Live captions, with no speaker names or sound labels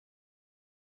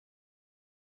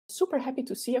super happy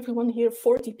to see everyone here.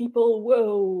 40 people.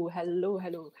 Whoa, hello,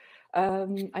 hello.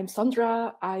 I'm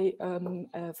Sandra. I am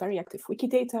a very active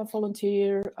Wikidata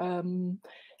volunteer.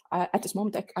 At this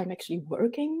moment, I'm actually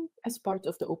working as part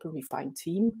of the OpenRefine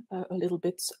team a little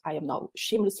bit. I am now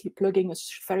shamelessly plugging a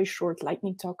very short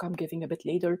lightning talk I'm giving a bit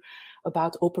later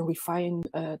about OpenRefine,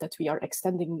 that we are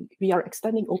extending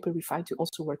OpenRefine to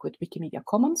also work with Wikimedia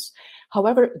Commons.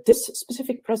 However, this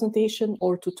specific presentation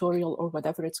or tutorial or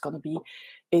whatever it's going to be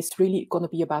is really going to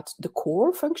be about the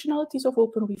core functionalities of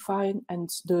OpenRefine and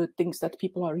the things that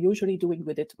people are usually doing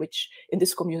with it, which in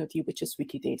this community, which is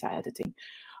Wikidata editing.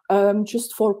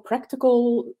 Just for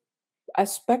practical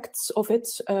aspects of it,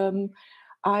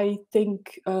 I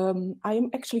think I am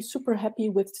actually super happy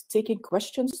with taking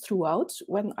questions throughout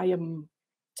when I am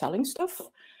telling stuff.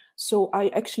 So I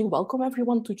actually welcome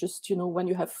everyone to just, you know, when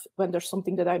there's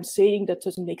something that I'm saying that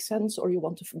doesn't make sense or you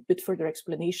want a bit further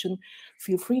explanation,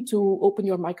 feel free to open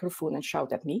your microphone and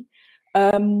shout at me,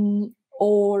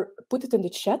 or put it in the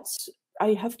chat.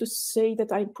 I have to say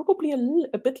that I'm probably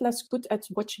a bit less good at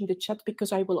watching the chat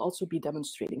because I will also be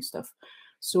demonstrating stuff.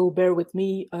 So bear with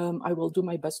me. I will do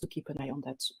my best to keep an eye on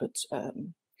that. But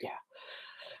yeah,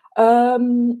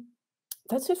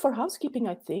 that's it for housekeeping,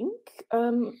 I think.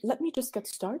 Let me just get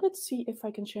started, see if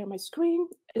I can share my screen.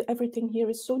 Everything here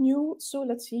is so new, so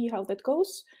let's see how that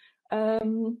goes.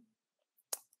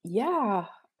 Yeah,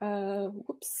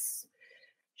 whoops.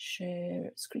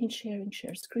 Share screen.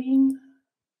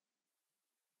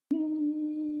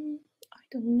 I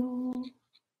don't know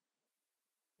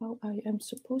how I am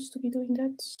supposed to be doing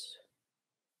that.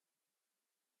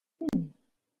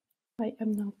 I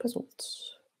am now puzzled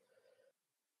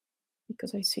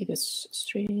because I see this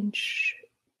strange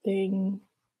thing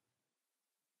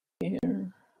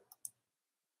here.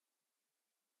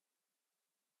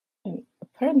 I'm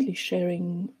apparently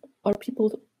sharing. Are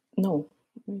people? No,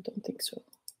 I don't think so.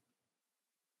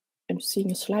 I'm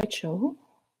seeing a slideshow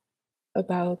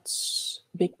about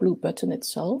Big Blue Button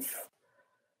itself,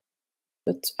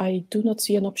 but I do not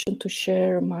see an option to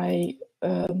share my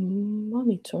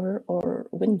monitor or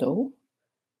window.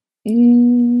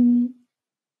 I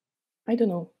don't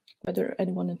know whether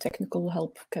anyone in technical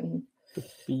help can. Should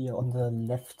be on the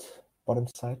left bottom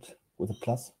side with a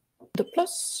plus. The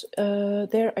plus,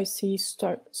 there I see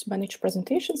start manage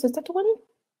presentations. Is that the one?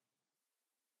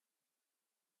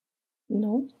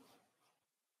 No.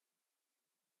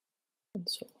 And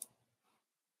so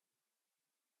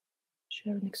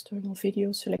share an external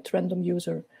video, select random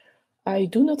user. I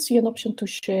do not see an option to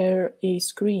share a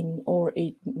screen or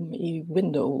a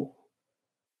window.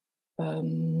 I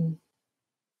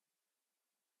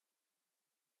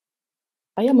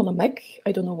am on a Mac.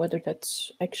 I don't know whether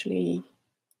that's actually...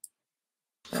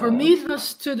 For me, it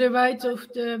was to the right of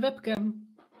the webcam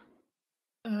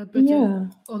button, yeah.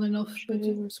 On and off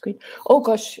button. Screen. Oh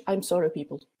gosh, I'm sorry,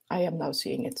 people. I am now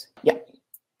seeing it. Yeah,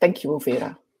 thank you,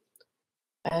 Vera.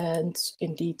 And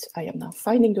indeed, I am now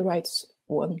finding the right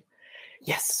one.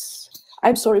 Yes,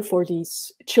 I'm sorry for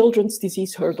these children's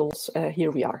disease hurdles.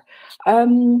 Here we are.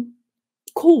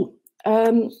 Cool.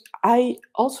 I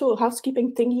also,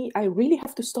 housekeeping thingy, I really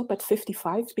have to stop at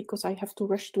 55 because I have to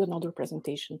rush to another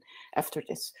presentation after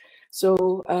this.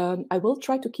 So I will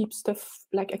try to keep stuff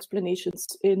like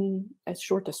explanations in as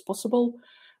short as possible.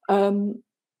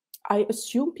 I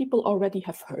assume people already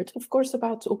have heard, of course,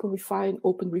 about OpenRefine.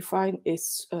 OpenRefine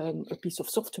is a piece of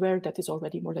software that is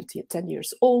already more than 10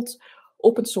 years old.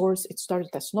 Open source, it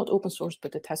started as not open source,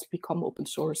 but it has become open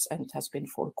source and it has been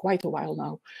for quite a while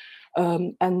now.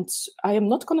 And I am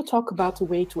not going to talk about the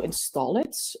way to install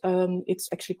it. It's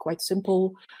actually quite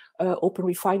simple.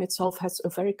 OpenRefine itself has a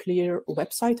very clear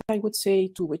website, I would say,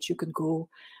 to which you can go.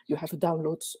 You have a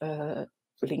download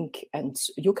link and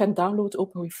you can download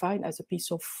OpenRefine as a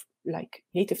piece of like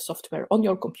native software on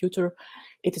your computer.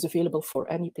 It is available for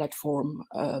any platform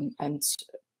and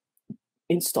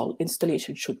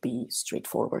installation should be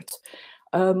straightforward.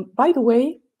 By the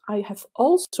way, I have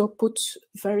also put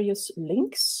various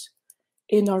links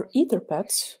in our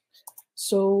Etherpad.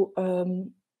 So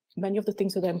many of the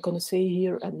things that I'm going to say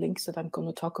here and links that I'm going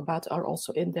to talk about are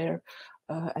also in there,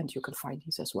 and you can find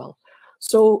these as well.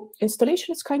 So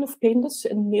installation is kind of painless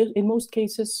in most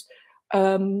cases.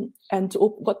 And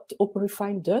what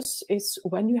OpenRefine does is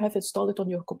when you have installed it on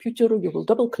your computer, you will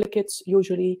double click it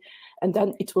usually, and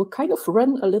then it will kind of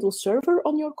run a little server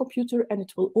on your computer and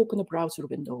it will open a browser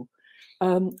window.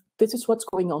 This is what's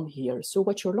going on here. So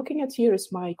what you're looking at here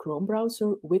is my Chrome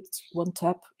browser with one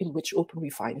tab in which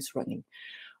OpenRefine is running.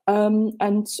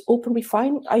 And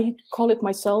OpenRefine, I call it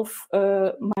myself,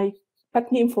 my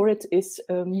pet name for it is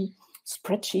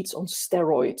spreadsheets on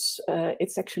steroids.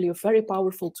 It's actually a very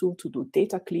powerful tool to do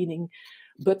data cleaning,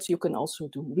 but you can also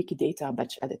do Wikidata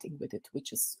batch editing with it,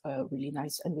 which is really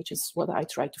nice, and which is what I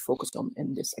try to focus on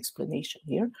in this explanation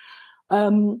here.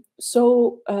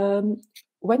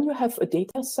 When you have a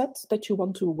data set that you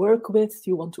want to work with,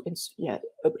 you want to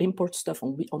import stuff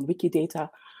on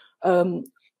Wikidata,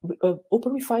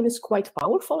 OpenRefine is quite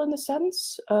powerful in the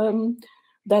sense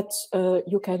that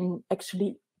you can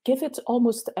actually give it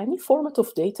almost any format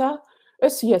of data, a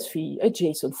CSV, a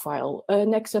JSON file,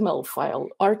 an XML file,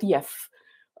 RDF,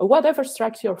 whatever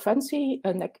strikes your fancy,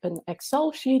 an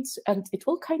Excel sheet, and it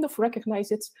will kind of recognize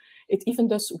it. It even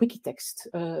does Wikitext,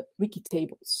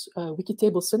 Wikitables,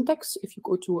 Wikitable syntax. If you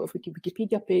go to a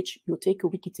Wikipedia page, you take a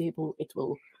Wikitable, it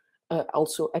will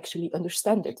also actually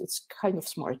understand it. It's kind of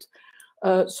smart.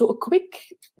 So a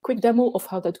quick demo of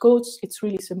how that goes. It's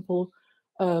really simple.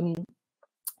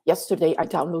 Yesterday, I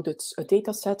downloaded a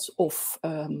data set of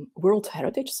World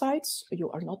Heritage sites.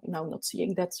 You are not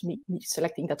seeing that, me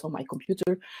selecting that on my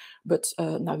computer, but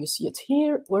now you see it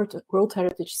here, World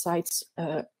Heritage sites,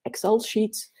 Excel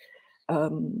sheet,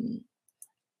 downloaded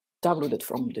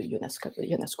from the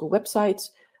UNESCO website.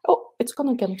 Oh, it's gone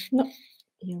again. No,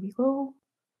 here we go.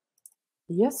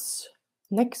 Yes,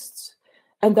 next.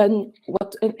 And then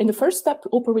what in the first step,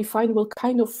 OpenRefine will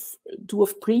kind of do a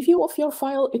preview of your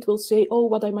file. It will say, oh,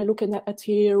 what am I looking at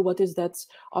here? What is that?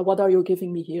 What are you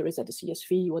giving me here? Is that a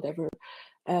CSV, whatever?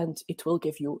 And it will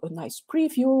give you a nice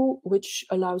preview, which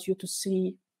allows you to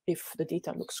see if the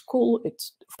data looks cool. It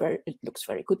looks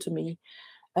very good to me.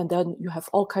 And then you have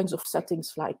all kinds of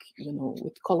settings like,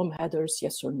 with column headers,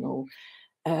 yes or no.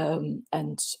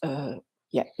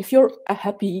 Yeah, if you're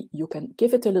happy, you can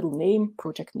give it a little name,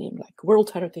 project name, like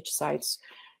World Heritage Sites.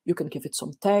 You can give it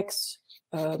some tags.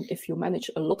 If you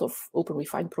manage a lot of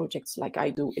OpenRefine projects like I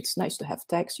do, it's nice to have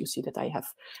tags. You see that I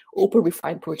have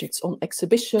OpenRefine projects on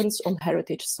exhibitions, on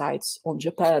heritage sites, on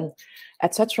Japan,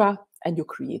 etc. And you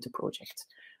create a project.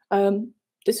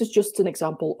 This is just an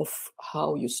example of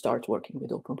how you start working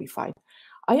with OpenRefine.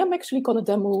 I am actually going to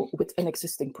demo with an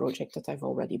existing project that I've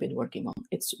already been working on.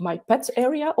 It's my pet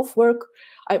area of work.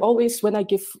 I always, when I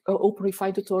give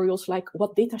OpenRefine tutorials, like,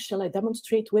 what data shall I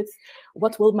demonstrate with?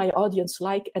 What will my audience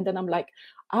like? And then I'm like,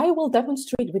 I will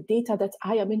demonstrate with data that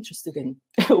I am interested in,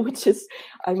 which is,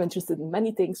 I'm interested in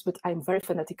many things, but I'm very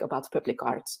fanatic about public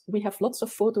art. We have lots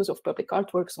of photos of public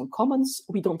artworks on Commons.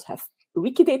 We don't have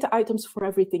Wikidata items for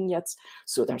everything yet,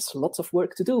 so there's lots of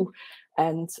work to do.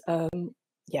 And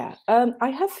I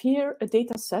have here a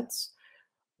data set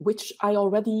which I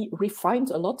already refined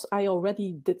a lot. I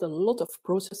already did a lot of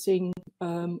processing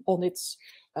on it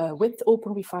with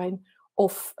OpenRefine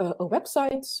of a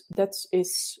website that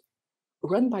is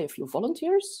run by a few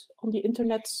volunteers on the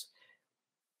internet.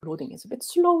 Loading is a bit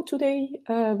slow today.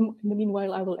 In the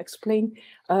meanwhile, I will explain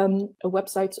a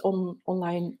website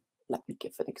online. Let me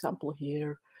give an example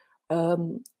here.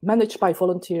 Managed by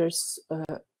volunteers,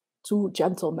 two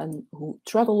gentlemen who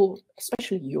travel,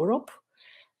 especially Europe,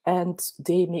 and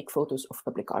they make photos of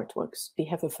public artworks. They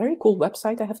have a very cool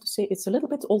website, I have to say. It's a little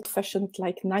bit old-fashioned,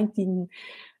 like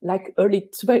early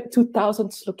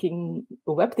 2000s looking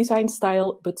web design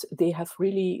style, but they have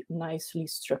really nicely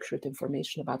structured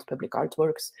information about public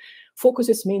artworks. Focus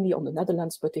is mainly on the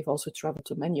Netherlands, but they've also traveled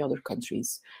to many other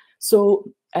countries.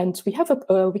 So, and we have a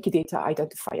Wikidata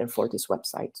identifier for this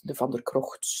website, the Van der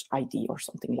Krocht ID or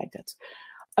something like that.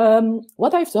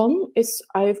 What I've done is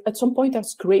at some point I've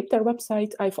scraped their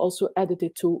website. I've also added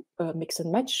it to mix and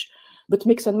match, but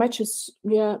mix and match is,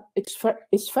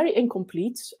 it's very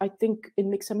incomplete. I think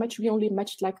in mix and match we only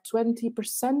matched like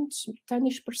 20%,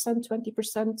 10-ish%,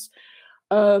 20%.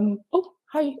 Oh,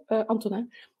 hi, Antonin.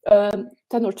 10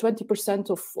 or 20%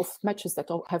 of matches that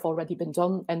have already been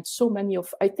done, and so many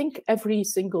of, I think every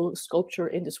single sculpture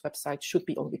in this website should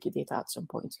be on Wikidata at some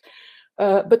point.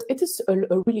 But it is a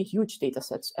really huge data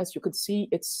set. As you can see,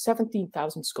 it's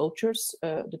 17,000 sculptures.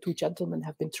 The two gentlemen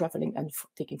have been traveling and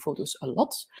taking photos a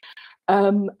lot.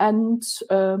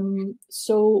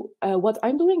 So what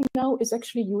I'm doing now is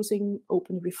actually using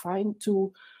OpenRefine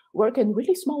to work in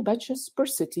really small batches per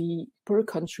city, per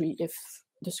country, if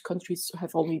these countries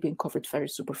have only been covered very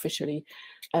superficially,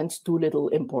 and do little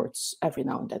imports every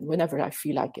now and then, whenever I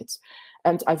feel like it.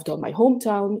 And I've done my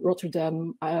hometown,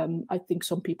 Rotterdam. I think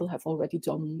some people have already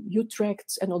done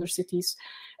Utrecht and other cities.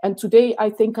 And today,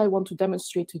 I think I want to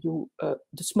demonstrate to you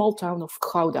the small town of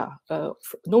Gouda,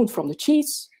 known from the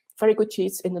cheese, very good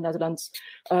cheese in the Netherlands.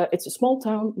 It's a small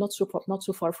town, not so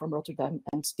far from Rotterdam,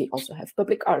 and they also have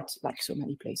public art, like so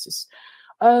many places.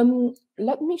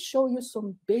 Let me show you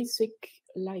some basic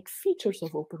features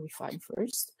of OpenRefine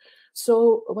first.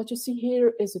 So what you see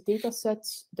here is a data set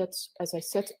that, as I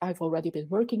said, I've already been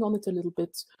working on it a little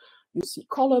bit. You see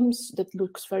columns that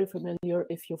looks very familiar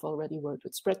if you've already worked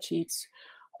with spreadsheets,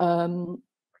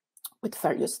 with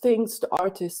various things. The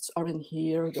artists are in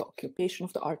here, the occupation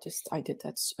of the artist. I did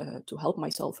that to help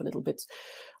myself a little bit.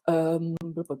 You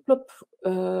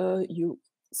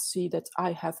see that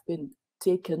I have been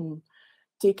taking,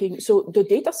 so the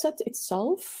data set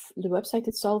itself, the website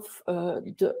itself,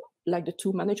 like the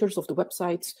two managers of the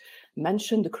website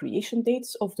mention the creation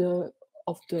dates of the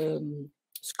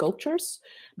sculptures,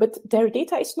 but their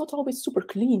data is not always super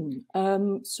clean.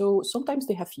 So sometimes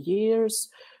they have years,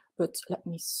 but let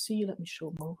me see, let me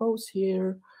show more rows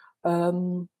here.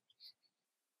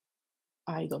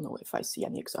 I don't know if I see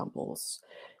any examples.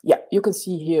 Yeah, you can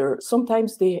see here,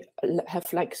 sometimes they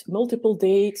have like multiple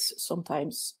dates,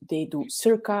 sometimes they do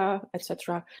circa,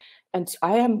 etc. And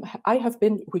I have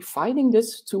been refining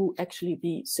this to actually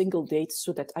be single dates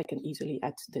so that I can easily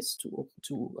add this to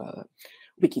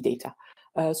Wikidata.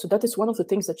 So that is one of the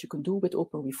things that you can do with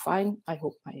OpenRefine. I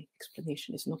hope my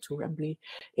explanation is not too rambly,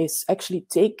 is actually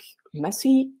take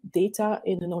messy data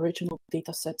in an original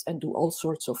data set and do all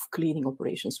sorts of cleaning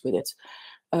operations with it.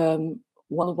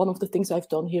 One of the things I've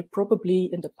done here probably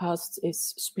in the past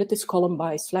is split this column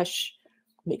by slash,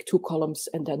 make 2 columns,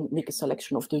 and then make a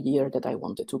selection of the year that I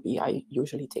want it to be. I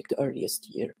usually take the earliest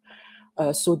year.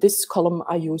 So this column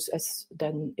I use as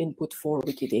then input for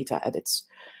Wikidata edits.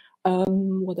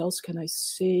 What else can I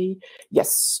say?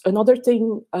 Yes, another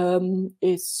thing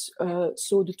is,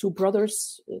 so the two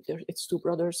brothers, it's two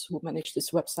brothers who manage this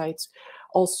website,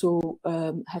 also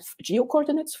have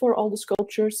geo-coordinates for all the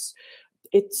sculptures.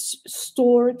 It's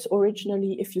stored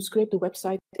originally, if you scrape the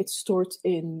website, it's stored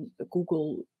in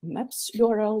Google Maps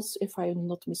URLs, if I'm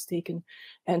not mistaken.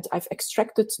 And I've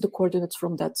extracted the coordinates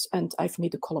from that, and I've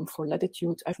made a column for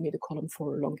latitude, I've made a column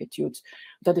for longitude.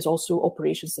 That is also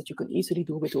operations that you can easily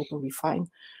do with OpenRefine.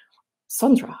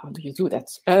 Sandra, how do you do that?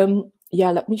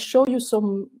 Yeah, let me show you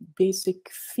some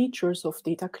basic features of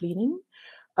data cleaning.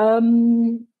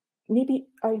 Maybe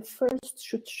I first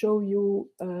should show you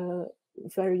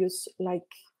various like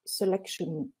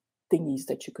selection thingies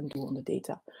that you can do on the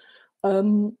data.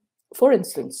 For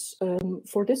instance,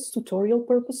 for this tutorial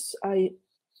purpose, I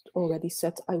already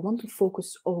said I want to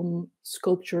focus on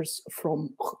sculptures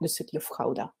from the city of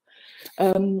Gouda.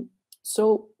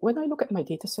 So when I look at my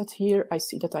data set here, I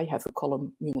see that I have a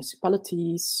column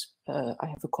municipalities, I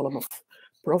have a column of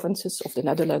provinces of the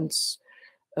Netherlands.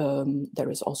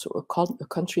 There is also a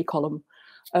country column.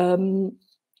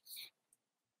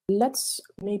 Let's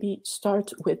maybe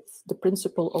start with the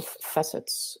principle of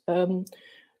facets. There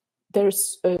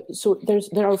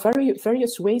are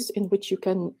various ways in which you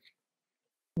can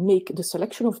make the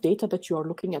selection of data that you are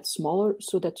looking at smaller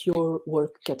so that your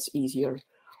work gets easier.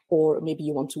 Or maybe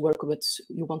you want to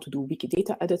do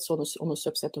Wikidata edits on a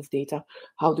subset of data.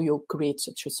 How do you create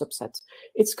such a subset?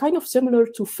 It's kind of similar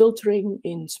to filtering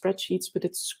in spreadsheets, but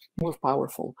it's more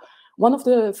powerful. One of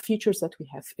the features that we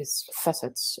have is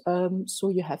facets. So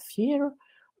you have here,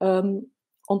 on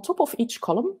top of each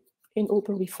column in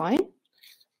OpenRefine,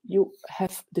 you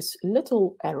have this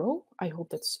little arrow. I hope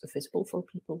that's visible for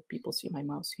people. People see my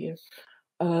mouse here,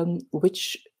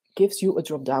 which gives you a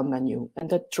drop-down menu. And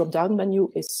that drop-down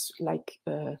menu is like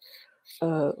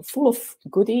full of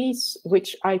goodies,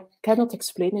 which I cannot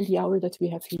explain in the hour that we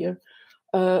have here.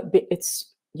 But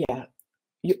it's, yeah,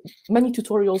 many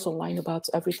tutorials online about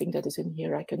everything that is in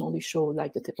here. I can only show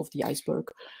like the tip of the iceberg.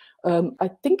 I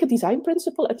think a design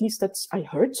principle, at least that's, I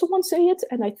heard someone say it,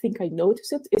 and I think I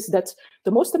noticed it, is that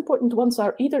the most important ones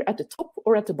are either at the top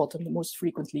or at the bottom, the most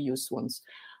frequently used ones.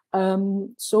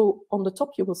 So on the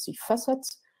top, you will see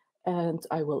facets, and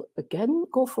I will again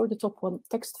go for the top one,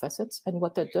 text facets. And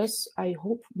what that does, I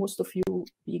hope most of you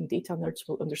being data nerds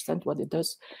will understand what it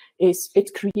does, is it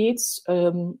creates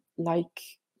like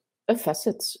a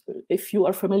facet. If you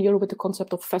are familiar with the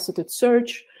concept of faceted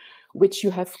search, which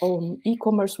you have on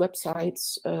e-commerce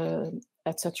websites,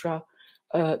 etc.,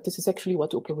 this is actually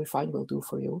what OpenRefine will do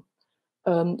for you.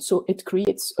 So it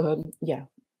creates,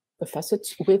 a facet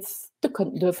with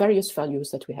the various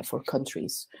values that we have for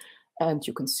countries. And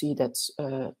you can see that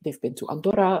they've been to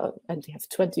Andorra and they have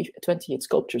 28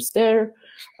 sculptures there.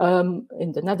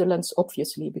 In the Netherlands,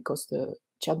 obviously, because the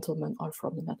gentlemen are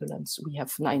from the Netherlands, we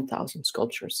have 9,000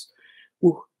 sculptures.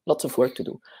 Ooh, lots of work to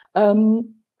do.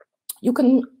 You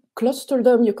can cluster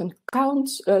them, you can count,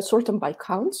 sort them by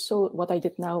count. So what I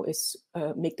did now is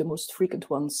make the most frequent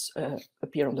ones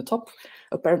appear on the top.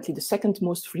 Apparently the second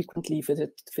most frequently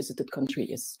visited country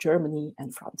is Germany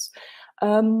and France.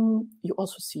 You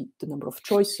also see the number of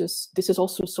choices. This is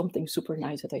also something super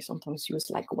nice that I sometimes use,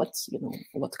 like what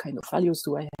kind of values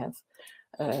do I have?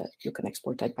 You can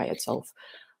export that by itself.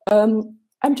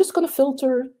 I'm just going to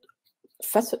filter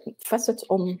facet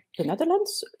on the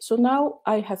Netherlands. So now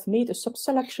I have made a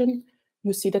sub-selection.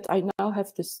 You see that I now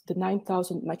have the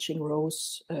 9,000 matching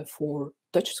rows for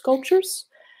Dutch sculptures.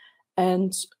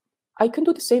 And I can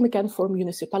do the same again for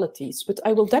municipalities, but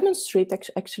I will demonstrate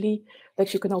actually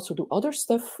that you can also do other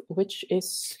stuff, which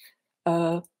is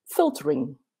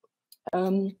filtering.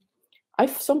 I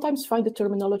sometimes find the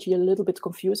terminology a little bit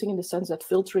confusing in the sense that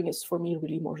filtering is for me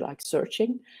really more like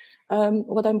searching.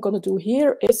 What I'm going to do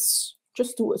here is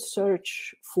just do a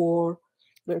search for,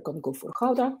 we're going to go for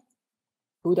Gouda,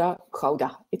 Buddha,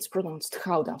 Gouda. It's pronounced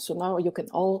Gouda. So now you can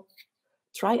all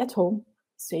try at home,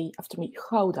 say after me,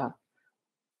 Gouda.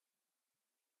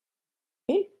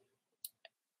 Okay.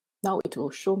 Now it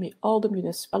will show me all the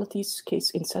municipalities, case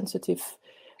insensitive,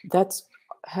 that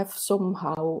have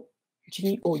somehow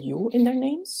G or U in their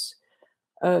names.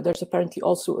 There's apparently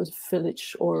also a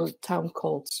village or town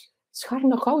called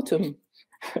Scharnegoutem,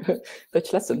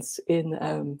 Dutch lessons in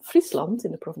Friesland,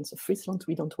 in the province of Friesland.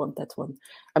 We don't want that one.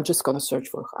 I'm just going to search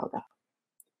for Gouda.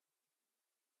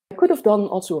 I could have done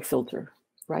also a filter,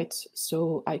 right?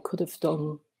 So I could have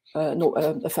done,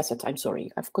 a facet, I'm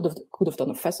sorry. I could have done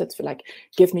a facet, like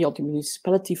give me all the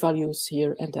municipality values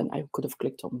here, and then I could have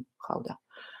clicked on Gouda.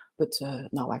 But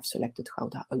now I've selected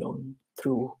Gouda alone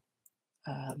through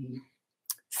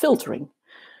filtering.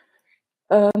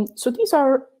 So these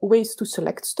are ways to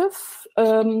select stuff.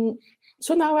 So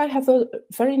now I have a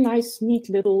very nice, neat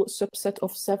little subset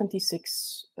of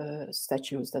 76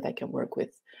 statues that I can work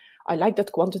with. I like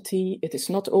that quantity. It is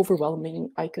not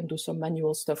overwhelming. I can do some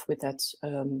manual stuff with that.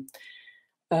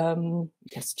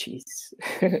 Yes, cheese.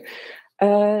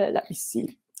 Let me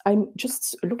see. I'm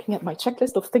just looking at my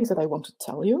checklist of things that I want to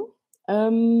tell you.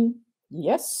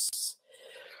 Yes,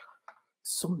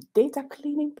 some data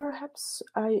cleaning, perhaps.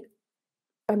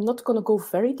 I'm not going to go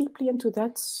very deeply into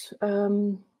that.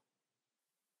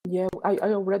 Yeah, I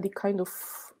already kind of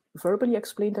verbally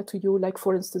explained that to you. Like,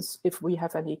 for instance, if we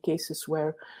have any cases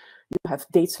where you have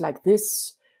dates like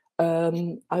this, there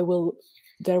will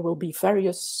be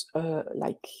various,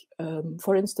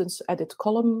 for instance, edit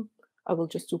column. I will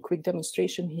just do a quick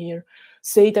demonstration here.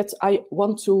 Say that I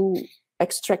want to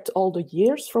extract all the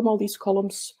years from all these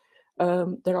columns.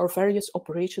 There are various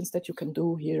operations that you can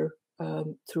do here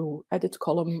through edit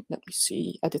column. Let me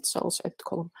see, edit cells, edit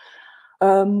column.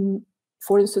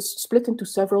 For instance, split into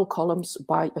several columns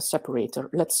by a separator.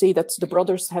 Let's say that the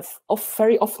brothers have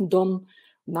very often done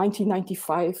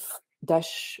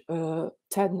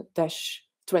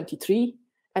 1995-10-23,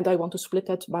 and I want to split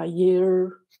that by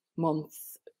year,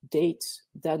 month, date.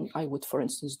 Then I would, for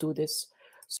instance, do this,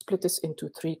 split this into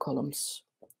 3 columns.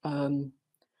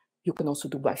 You can also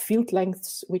do by field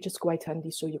lengths, which is quite handy.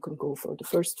 So you can go for the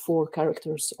first 4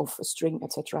 characters of a string,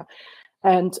 etc.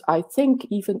 And I think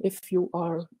even if you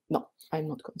are, no, I'm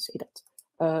not going to say that.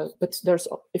 But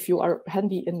if you are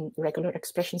handy in regular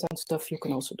expressions and stuff, you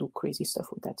can also do crazy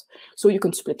stuff with that. So you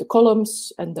can split the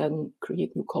columns and then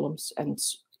create new columns and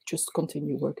just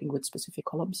continue working with specific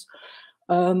columns.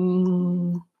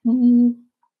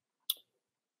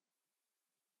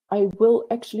 I will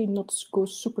actually not go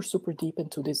super deep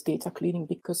into this data cleaning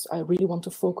because I really want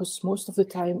to focus most of the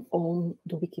time on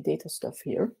the Wikidata stuff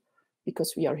here,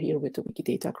 because we are here with the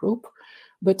Wikidata group.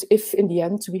 But if in the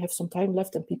end we have some time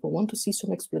left and people want to see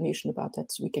some explanation about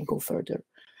that, we can go further.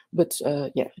 But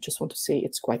yeah, I just want to say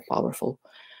it's quite powerful.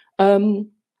 Let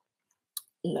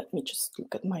me just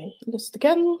look at my list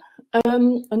again.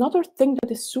 Another thing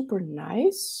that is super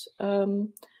nice,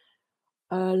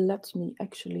 let me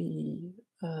actually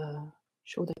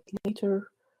show that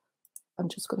later. I'm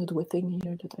just going to do a thing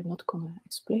here that I'm not going to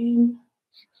explain.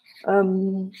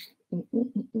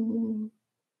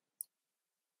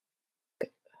 Okay.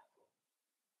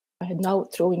 I am now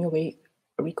throwing away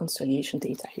reconciliation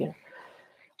data here.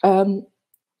 I'm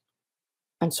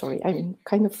sorry, I'm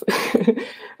kind of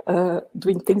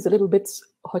doing things a little bit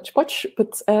hodgepodge,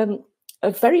 but a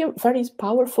very, very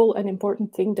powerful and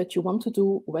important thing that you want to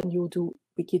do when you do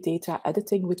Wikidata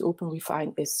editing with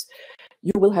OpenRefine is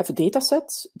you will have a data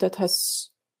set that has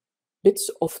bits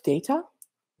of data,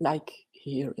 like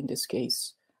here in this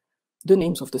case, the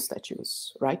names of the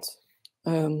statues, right?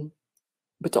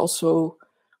 But also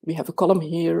we have a column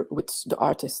here with the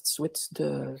artists, with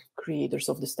the creators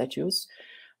of the statues.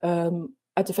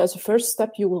 as a first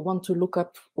step, you will want to look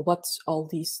up what all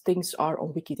these things are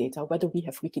on Wikidata, whether we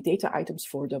have Wikidata items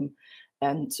for them,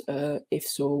 and if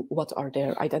so, what are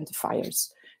their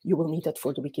identifiers. You will need that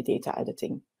for the Wikidata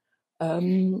editing.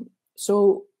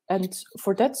 And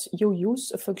for that, you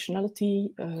use a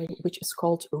functionality which is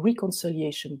called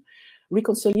reconciliation.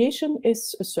 Reconciliation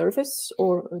is a service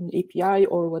or an API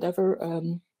or whatever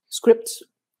script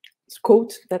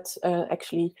code that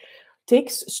actually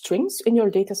takes strings in your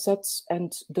data sets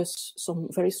and does some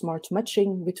very smart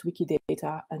matching with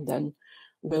Wikidata, and then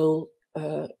will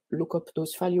look up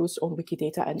those values on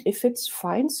Wikidata. And if it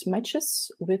finds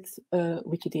matches with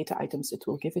Wikidata items, it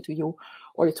will give it to you,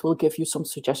 or it will give you some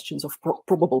suggestions of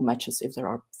probable matches if there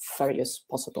are various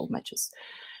possible matches.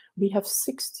 We have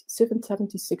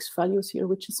 776 values here,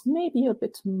 which is maybe a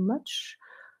bit much.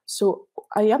 So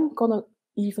I am gonna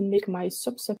even make my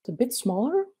subset a bit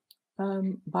smaller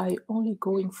by only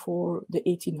going for the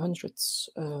 1800s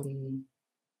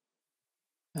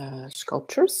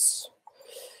sculptures.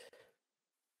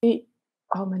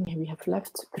 How many we have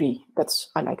left? 3.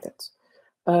 I like that.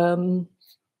 I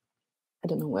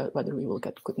don't know whether we will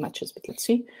get good matches, but let's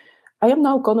see. I am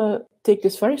now gonna take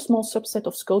this very small subset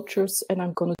of sculptures and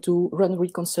I'm gonna run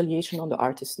reconciliation on the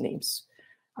artist names.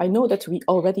 I know that we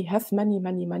already have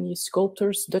many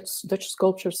sculptors, Dutch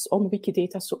sculptures on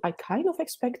Wikidata, so I kind of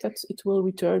expect that it will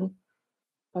return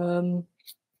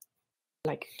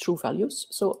like true values.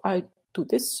 So I do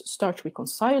this, start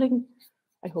reconciling.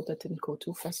 I hope that didn't go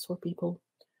too fast for people.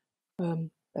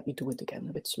 Let me do it again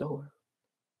a bit slower.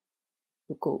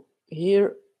 We go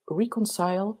here,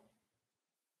 reconcile,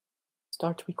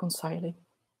 start reconciling.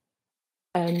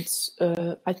 And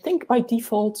I think by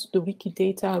default, the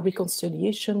Wikidata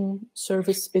reconciliation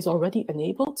service is already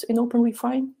enabled in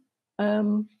OpenRefine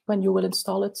when you will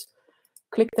install it.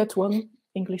 Click that one,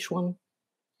 English one.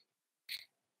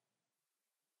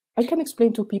 I can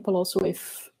explain to people also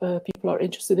if people are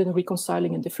interested in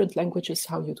reconciling in different languages,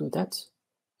 how you do that.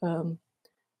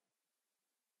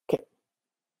 Okay.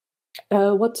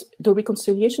 What the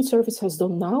reconciliation service has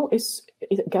done now is,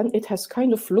 it has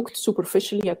kind of looked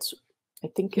superficially at, I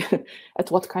think,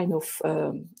 at what kind of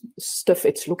stuff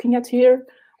it's looking at here.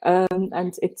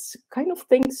 And it's kind of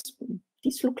thinks,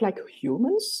 these look like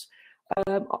humans.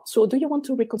 So do you want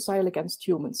to reconcile against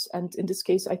humans? And in this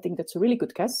case, I think that's a really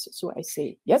good guess. So I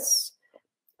say yes.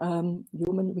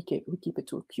 Human, we keep it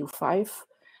to Q5.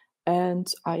 And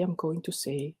I am going to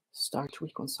say start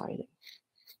reconciling.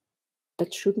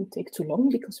 That shouldn't take too long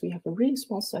because we have a really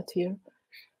small set here.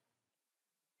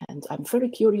 And I'm very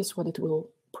curious what it will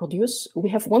produce. We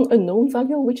have one unknown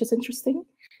value, which is interesting.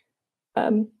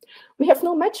 We have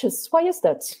no matches. Why is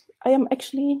that? I am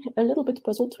actually a little bit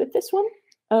puzzled with this one.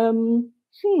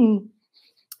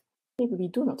 Maybe we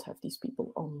do not have these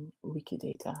people on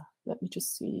Wikidata. Let me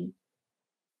just see.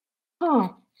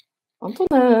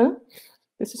 Antonin,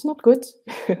 this is not good.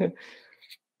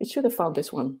 It should have found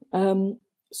this one.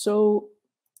 So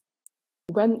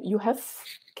when you have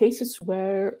cases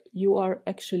where you are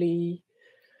actually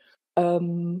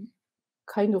kind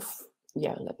of,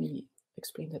 let me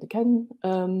explain that again.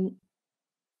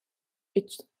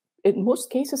 In most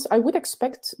cases, I would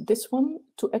expect this one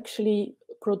to actually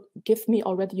give me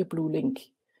already a blue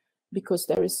link, because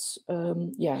there is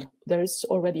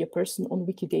already a person on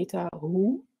Wikidata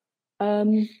who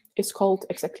is called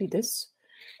exactly this.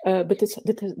 But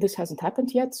this hasn't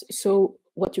happened yet. So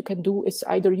what you can do is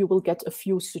either you will get a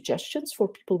few suggestions for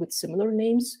people with similar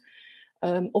names.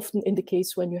 Often in the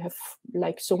case when you have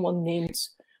like someone named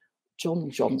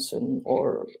John Johnson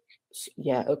or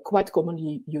a quite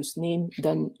commonly used name,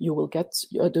 then you will get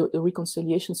the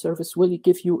reconciliation service will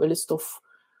give you a list of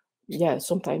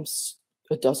sometimes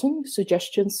a dozen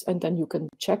suggestions, and then you can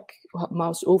check,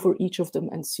 mouse over each of them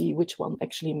and see which one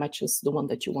actually matches the one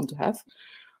that you want to have.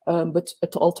 But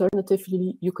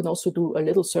alternatively, you can also do a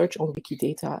little search on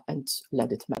Wikidata and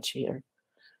let it match here.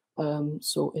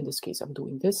 So in this case, I'm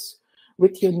doing this.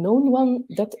 With the unknown one,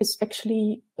 that is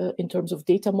actually, in terms of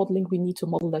data modeling, we need to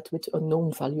model that with a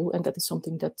known value. And that is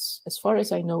something that, as far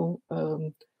as I know,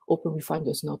 OpenRefine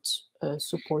does not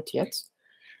support yet.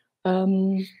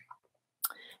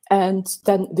 And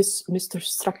then this Mr.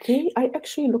 Strake, I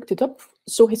actually looked it up.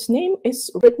 So his name is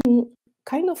written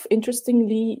kind of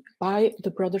interestingly by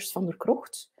the brothers van der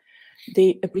Krocht.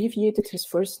 They abbreviated his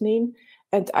first name.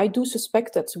 And I do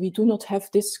suspect that we do not have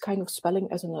this kind of spelling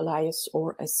as an alias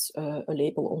or as a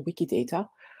label on Wikidata.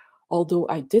 Although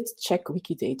I did check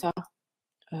Wikidata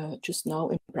just now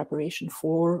in preparation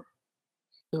for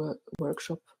the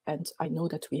workshop, and I know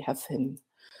that we have him.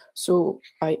 So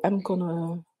I am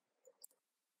gonna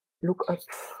look up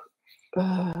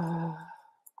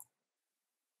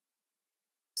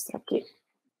Extract.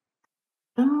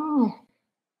 Oh.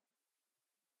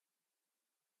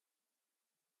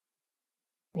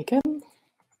 Again,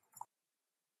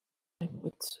 I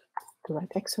put the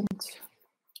right accent.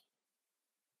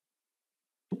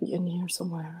 Be in here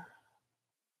somewhere.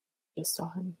 Just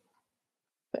saw him.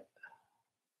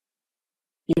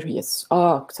 Here he is.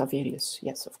 Ah, Xaverius.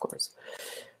 Yes, of course.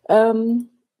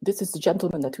 This is the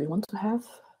gentleman that we want to have.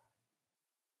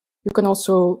 You can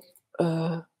also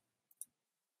do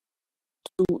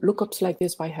lookups like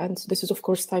this by hand. This is, of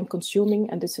course, time consuming,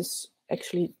 and this is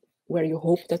actually where you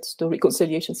hope that the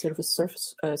reconciliation service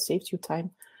saves you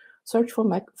time. Search for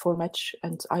match,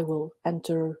 and I will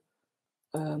enter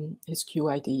his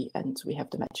QID, and we have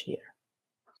the match here.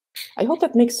 I hope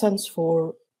that makes sense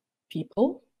for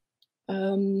people.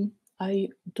 I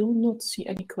do not see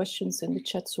any questions in the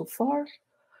chat so far.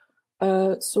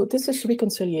 So this is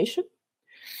reconciliation.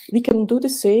 We can do the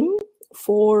same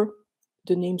for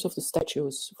the names of the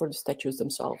statues, for the statues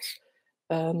themselves.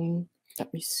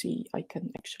 Let me see, I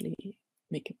can actually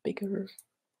make a bigger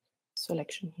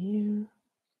selection here.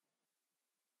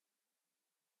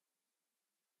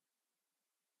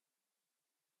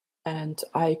 And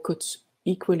I could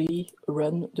equally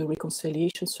run the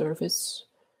reconciliation service.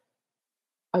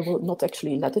 I will not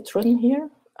actually let it run here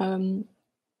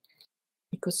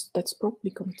because that's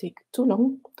probably going to take too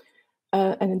long.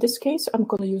 And in this case, I'm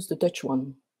going to use the Dutch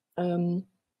one.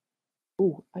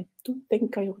 Oh, I do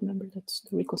think I remember that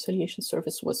the reconciliation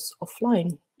service was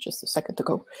offline just a second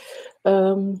ago.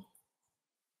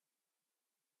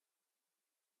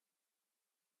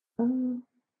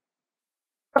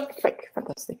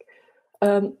 Fantastic.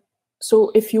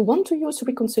 So if you want to use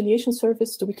reconciliation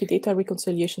service, the Wikidata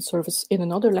reconciliation service in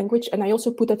another language, and I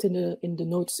also put that in the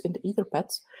notes in the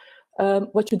Etherpad,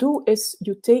 what you do is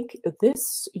you take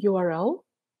this URL,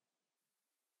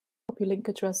 copy link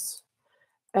address,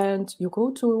 and you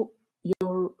go to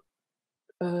your,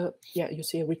 you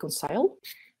say reconcile,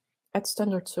 add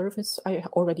standard service. I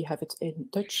already have it in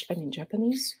Dutch and in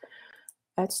Japanese.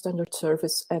 Add standard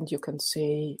service, and you can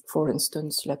say, for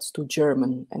instance, let's do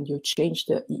German, and you change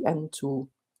the EN to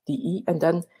the E, and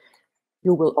then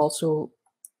you will also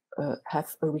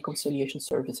have a reconciliation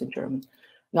service in German.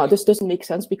 Now, this doesn't make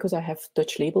sense because I have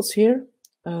Dutch labels here,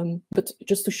 but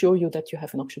just to show you that you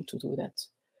have an option to do that.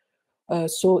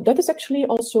 So that is actually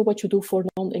also what you do for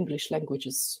non-English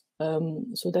languages.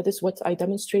 So that is what I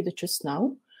demonstrated just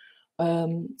now.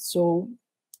 So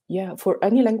yeah, for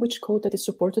any language code that is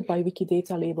supported by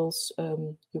Wikidata labels,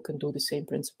 you can do the same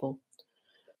principle.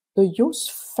 The use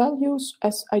values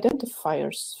as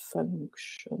identifiers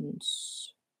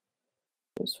functions.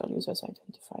 Use values as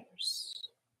identifiers.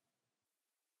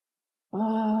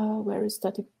 Where is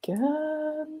that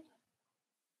again?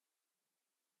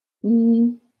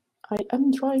 I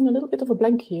am drawing a little bit of a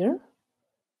blank here.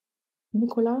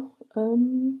 Nicola.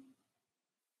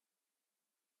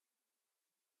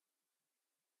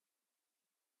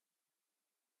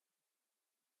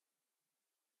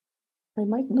 I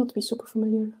might not be super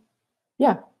familiar.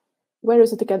 Yeah, where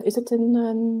is it again? Is it in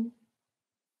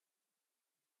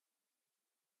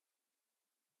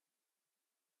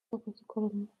top of the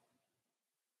column?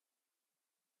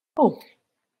 Oh,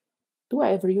 do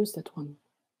I ever use that one?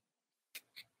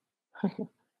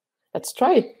 Let's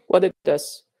try what it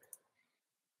does.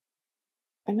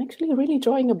 I'm actually really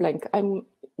drawing a blank.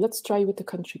 Let's try with the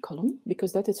country column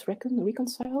because that is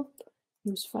reconciled.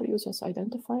 Use values as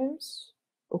identifiers.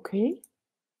 Okay.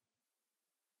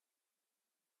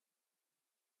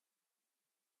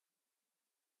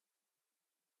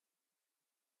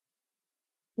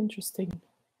 Interesting.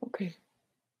 Okay.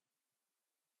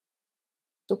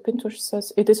 So Pinterest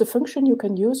says it is a function you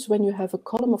can use when you have a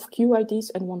column of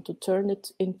QIDs and want to turn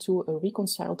it into a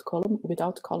reconciled column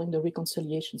without calling the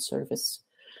reconciliation service.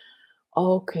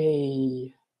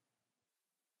 Okay.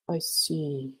 I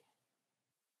see.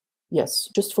 Yes,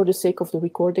 just for the sake of the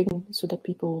recording, so that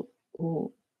people who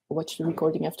watch the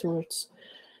recording afterwards.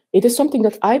 It is something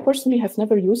that I personally have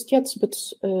never used yet, but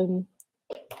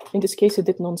in this case, it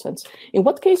did nonsense. In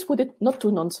what case would it not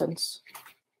do nonsense?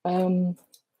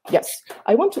 Yes,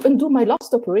 I want to undo my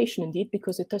last operation indeed,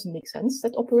 because it doesn't make sense,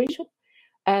 that operation.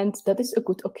 And that is a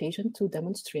good occasion to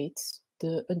demonstrate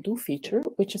the undo feature,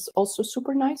 which is also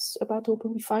super nice about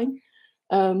OpenRefine.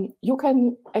 You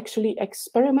can actually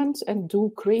experiment and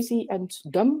do crazy and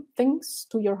dumb things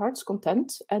to your heart's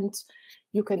content, and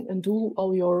you can undo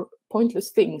all your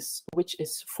pointless things, which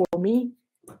is, for me,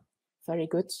 very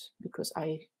good, because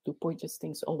I do pointless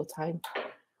things all the time.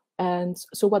 And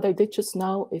so what I did just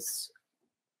now is,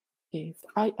 if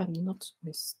I am not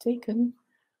mistaken,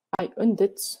 I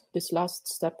undid this last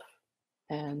step,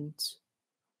 and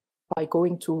by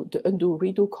going to the undo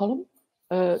redo column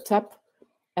tab,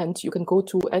 and you can go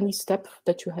to any step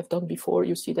that you have done before.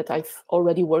 You see that I've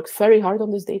already worked very hard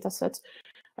on this data set.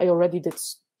 I already did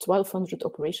 1,200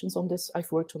 operations on this.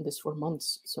 I've worked on this for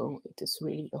months, so it is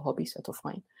really a hobby set of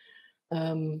mine.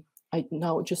 I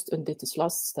now just undid this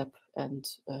last step, and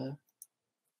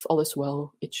if all is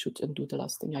well, it should undo the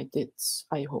last thing I did,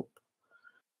 I hope.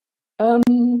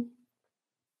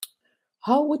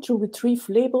 How would you retrieve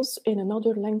labels in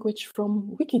another language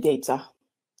from Wikidata?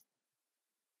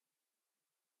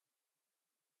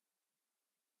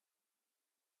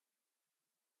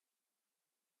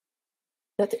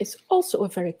 That is also a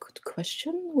very good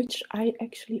question, which I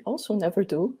actually also never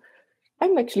do.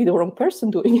 I'm actually the wrong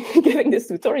person giving this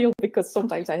tutorial, because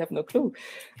sometimes I have no clue.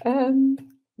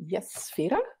 Yes,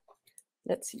 Vera,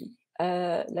 let's see.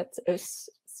 Let us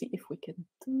see if we can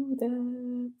do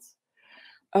that.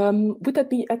 Would that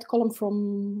be add column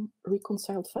from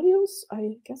reconciled values?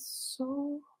 I guess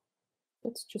so.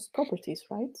 That's just properties,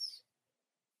 right?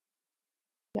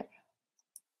 Yeah.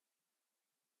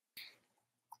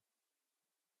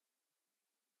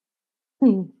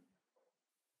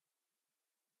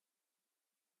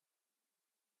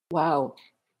 Wow,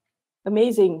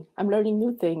 amazing. I'm learning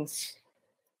new things.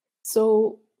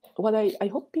 So what I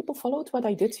hope people followed what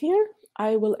I did here.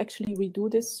 I will actually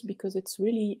redo this because it's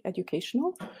really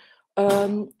educational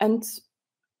and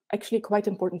actually quite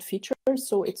important feature.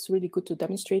 So it's really good to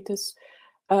demonstrate this.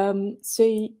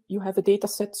 Say you have a data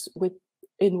set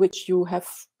in which you have,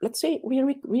 let's say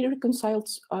we reconciled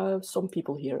some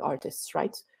people here, artists,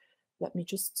 right? Let me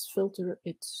just filter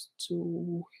it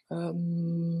to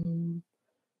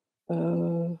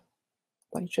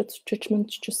by judgment,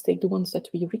 just take the ones that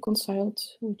we reconciled,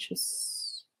 which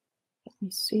is, let me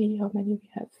see how many we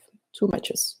have, 2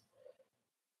 matches.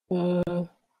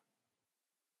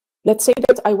 Let's say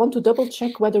that I want to double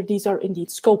check whether these are indeed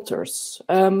sculptors.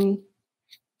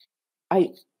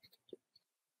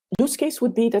 Use case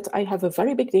would be that I have a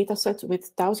very big data set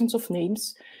with thousands of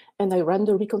names, and I run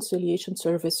the reconciliation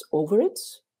service over it.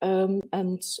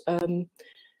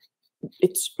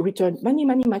 It's returned many,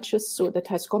 many matches, so that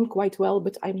has gone quite well,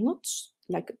 but I'm not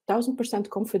like 1000%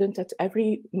 confident that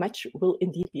every match will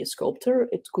indeed be a sculptor.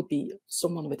 It could be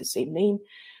someone with the same name.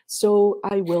 So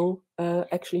I will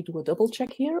actually do a double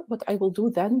check here. What I will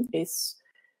do then is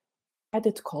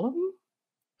edit column,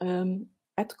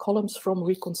 add columns from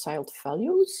reconciled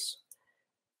values.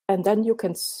 And then you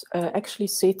can actually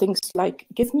say things like,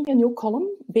 give me a new column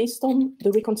based on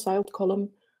the reconciled column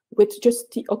with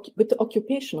just the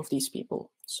occupation of these people.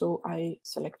 So I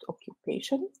select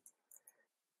occupation,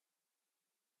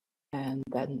 and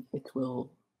then it will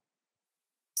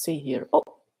say here, oh,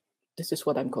 this is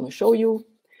what I'm going to show you.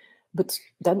 But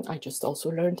then I just also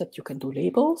learned that you can do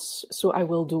labels. So I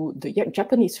will do the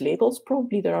Japanese labels.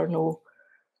 Probably there are no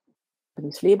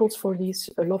Japanese labels for these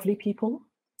lovely people.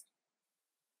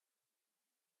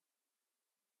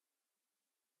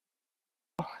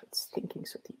 Oh, it's thinking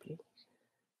so deeply.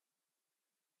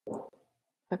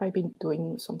 Have I been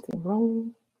doing something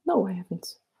wrong? No, I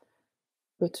haven't.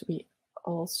 But we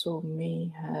also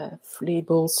may have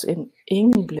labels in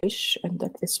English, and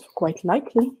that is quite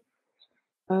likely.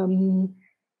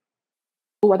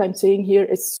 What I'm saying here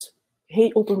is,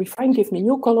 hey, OpenRefine, give me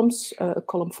new columns, a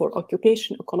column for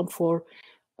occupation, a column for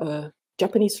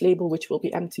Japanese label, which will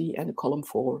be empty, and a column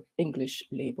for English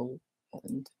label.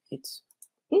 And it's,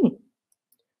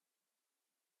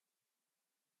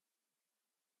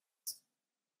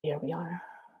 here we are.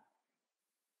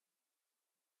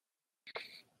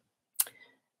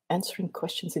 Answering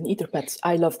questions in Etherpad.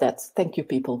 I love that. Thank you,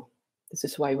 people. This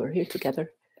is why we're here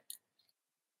together.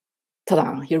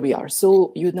 Ta-da, here we are.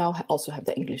 So you now also have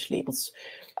the English labels.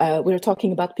 We're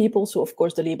talking about people, so of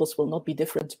course the labels will not be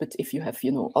different, but if you have,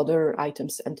 other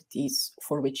items, entities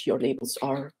for which your labels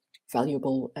are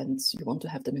valuable and you want to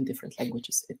have them in different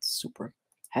languages, it's super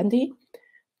handy.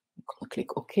 I'm gonna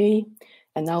click OK.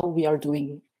 And now we are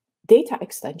doing data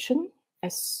extension,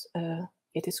 as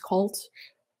it is called,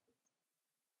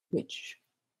 which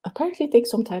apparently takes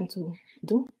some time to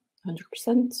do,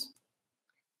 100%.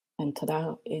 And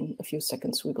ta-da, in a few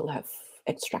seconds, we will have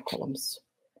extra columns.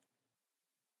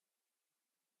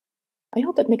 I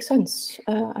hope that makes sense.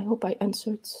 I hope I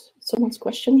answered someone's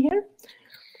question here.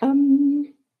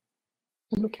 I'm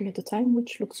looking at the time,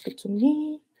 which looks good to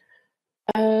me.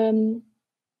 I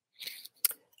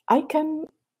can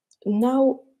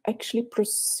now actually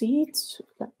proceed.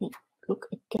 Let me look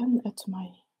again at my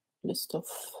list of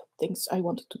things I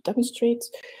wanted to demonstrate.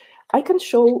 I can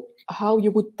show how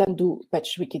you would then do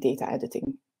batch Wikidata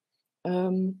editing.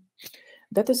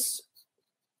 That is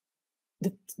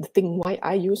the thing why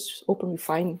I use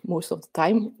OpenRefine most of the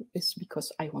time is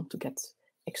because I want to get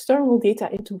external data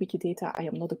into Wikidata. I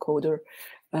am not a coder.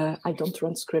 I don't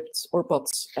run scripts or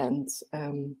bots. And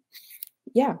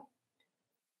yeah,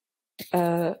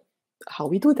 how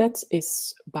we do that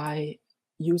is by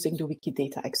using the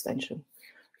Wikidata extension.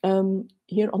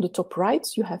 Here on the top right,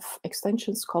 you have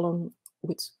extensions column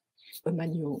with a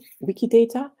menu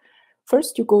Wikidata.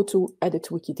 First, you go to Edit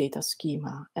Wikidata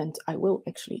Schema, and I will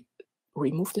actually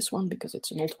remove this one because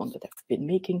it's an old one that I've been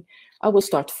making. I will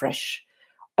start fresh.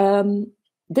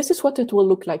 This is what it will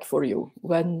look like for you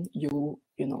when you've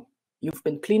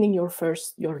been cleaning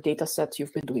your data set,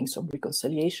 you've been doing some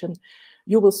reconciliation.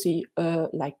 You will see I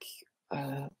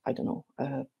don't know,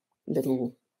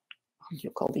 little, how do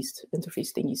you call these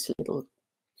interface thingies, little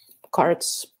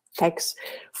cards, tags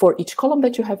for each column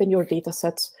that you have in your data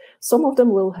set. Some of them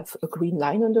will have a green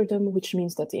line under them, which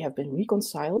means that they have been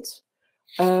reconciled.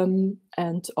 And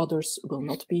others will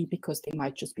not be because they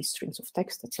might just be strings of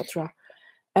text, etc.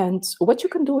 And what you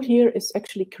can do here is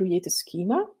actually create a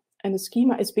schema. And the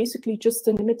schema is basically just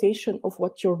an imitation of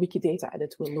what your Wikidata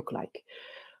edit will look like.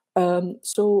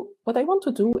 So what I want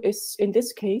to do is, in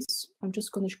this case, I'm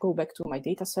just going to go back to my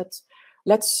data set.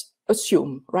 Let's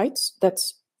assume, right, that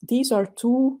these are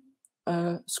two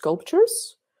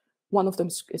sculptures. One of them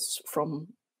is from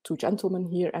two gentlemen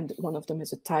here, and one of them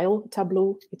is a tile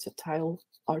tableau. It's a tile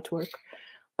artwork.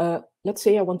 Let's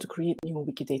say I want to create new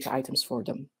Wikidata items for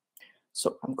them.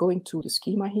 So I'm going to the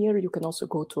schema here. You can also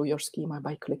go to your schema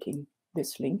by clicking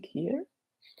this link here.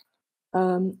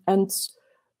 And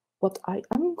what I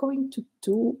am going to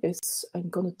do is I'm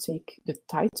going to take the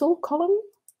title column,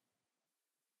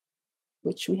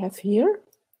 which we have here,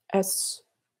 as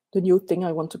the new thing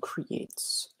I want to create.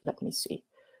 Let me see.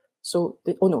 So,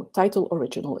 title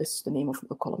original is the name of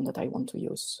the column that I want to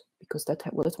use, because that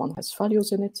one has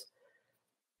values in it.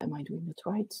 Am I doing it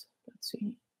right? Let's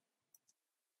see.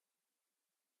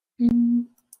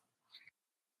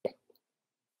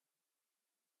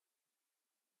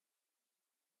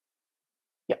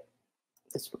 Yeah,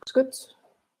 this looks good.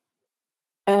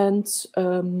 And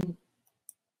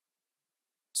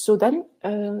so then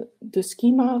the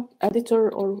schema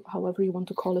editor, or however you want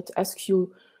to call it, asks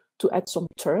you to add some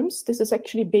terms. This is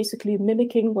actually basically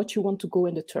mimicking what you want to go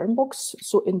in the term box.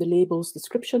 So in the labels,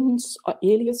 descriptions,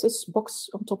 aliases box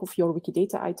on top of your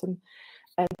Wikidata item,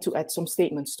 and to add some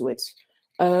statements to it.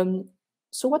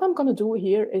 So what I'm going to do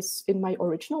here is, in my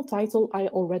original title, I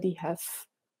already have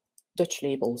Dutch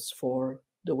labels for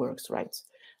the works, right?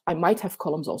 I might have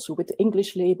columns also with the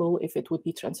English label if it would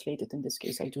be translated. In this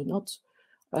case, I do not.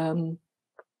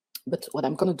 But what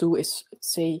I'm going to do is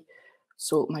say,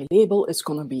 so my label is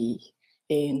going to be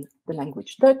in the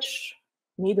language Dutch,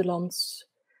 Netherlands,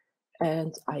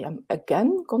 and I am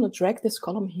again going to drag this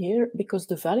column here because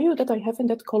the value that I have in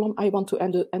that column, I want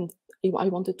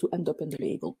it to end up in the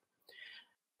label.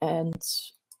 And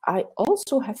I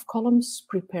also have columns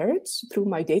prepared through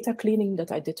my data cleaning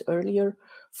that I did earlier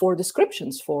for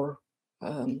descriptions, for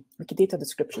Wikidata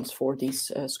descriptions for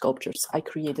these sculptures. I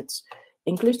created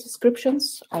English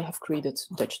descriptions. I have created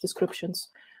Dutch descriptions.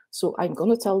 So I'm going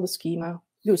to tell the schema,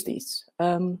 use these.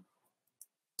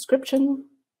 Description,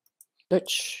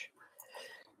 Dutch.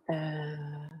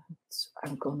 And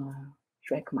I'm going to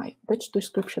drag my Dutch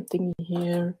description thingy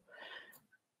here.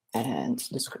 And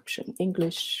description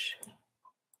English.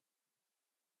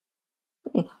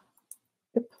 Yep.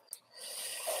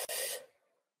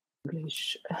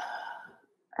 English.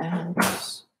 And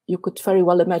you could very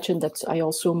well imagine that I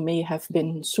also may have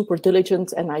been super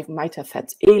diligent and I might have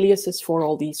had aliases for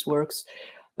all these works,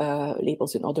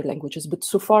 labels in other languages. But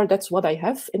so far, that's what I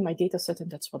have in my data set,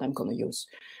 and that's what I'm going to use.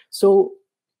 So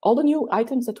all the new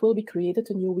items that will be created,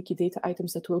 the new Wikidata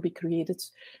items that will be created,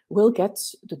 will get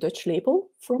the Dutch label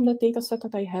from that data set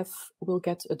that I have, will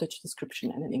get a Dutch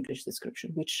description and an English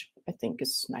description, which I think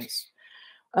is nice.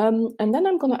 And then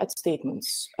I'm going to add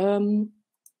statements.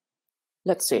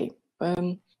 Let's say,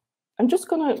 I'm just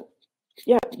going to,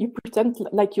 you pretend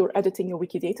like you're editing your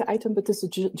Wikidata item, but this is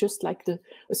just like a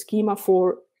schema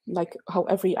for like how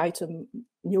every item,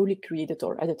 newly created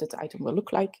or edited item, will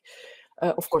look like.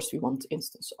 Of course, we want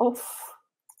instance of.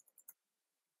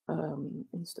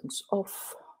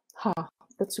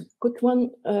 That's a good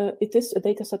one. It is a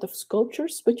data set of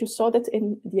sculptures, but you saw that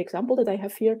in the example that I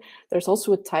have here, there's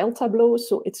also a tile tableau,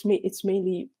 so it's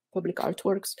mainly public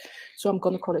artworks. So I'm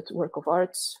going to call it work of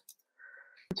art,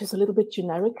 which is a little bit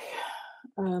generic.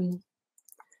 What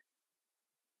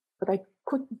I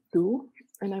could do,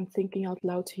 and I'm thinking out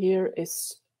loud here,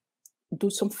 is do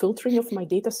some filtering of my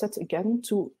data set again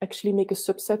to actually make a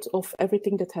subset of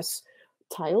everything that has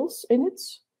tiles in it.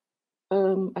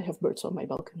 I have birds on my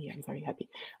balcony. I'm very happy.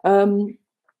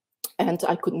 And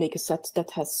I could make a set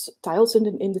that has tiles in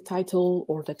the title,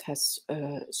 or that has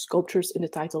sculptures in the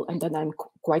title, and then I'm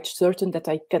quite certain that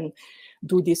I can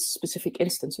do these specific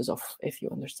instances of, if you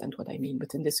understand what I mean.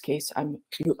 But in this case, I'm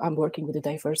working with a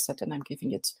diverse set, and I'm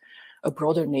giving it a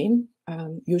broader name.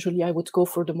 Usually, I would go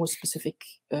for the most specific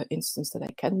instance that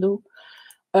I can do.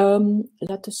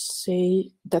 Let us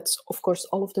say that, of course,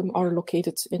 all of them are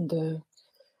located in the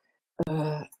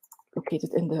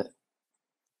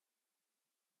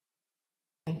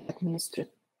administrative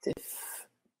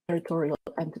territorial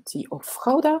entity of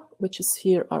Gouda, which is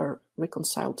here our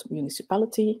reconciled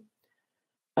municipality.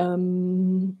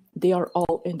 They are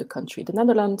all in the country, the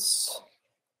Netherlands.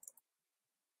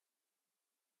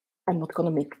 I'm not going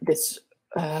to make this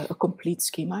a complete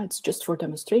schema. It's just for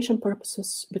demonstration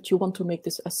purposes, but you want to make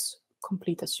this as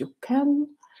complete as you can.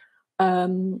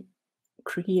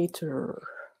 Creator.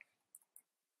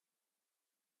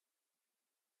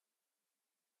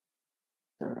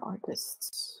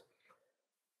 Artists.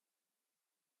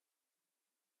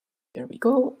 There we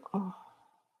go.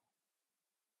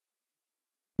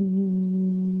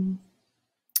 And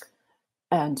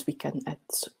we can add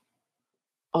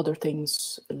other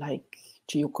things like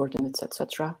geocoordinates,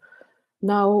 etc.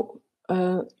 Now,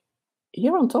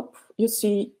 here on top, you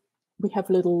see we have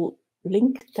a little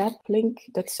tab link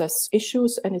that says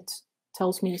issues, and it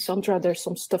tells me, Sandra, there's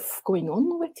some stuff going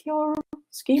on with your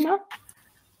schema.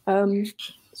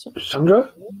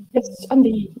 Sandra? Yes,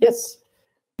 Andy, yes.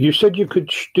 You said you could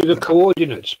do the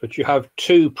coordinates, but you have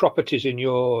two properties in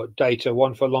your data,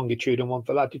 one for longitude and one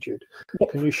for latitude.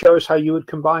 Yep. Can you show us how you would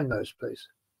combine those, please?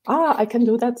 I can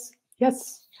do that.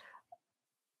 Yes.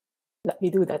 Let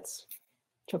me do that.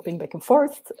 Jumping back and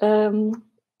forth.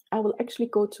 I will actually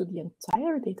go to the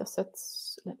entire data set.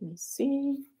 Let me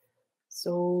see.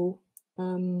 So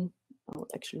I'll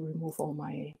actually remove all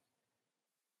my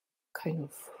kind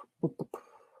of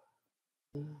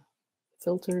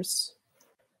filters.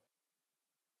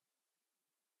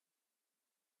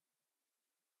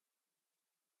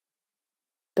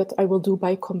 That I will do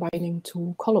by combining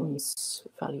two columns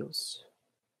values.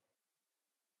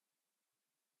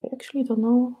 I actually don't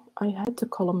know. I had the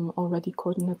column already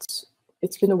coordinates.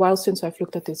 It's been a while since I've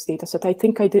looked at this data set. I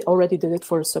think I already did it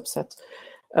for a subset.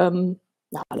 Now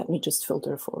let me just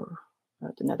filter for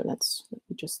the Netherlands. Let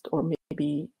me just, or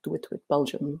maybe do it with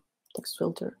Belgium text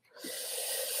filter.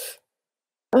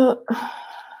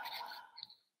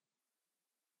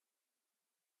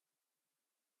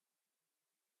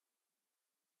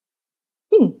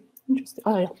 Interesting.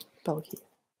 Yeah, Belgium.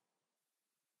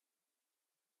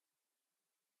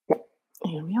 Yeah,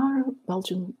 here we are,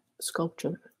 Belgian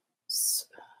sculptures.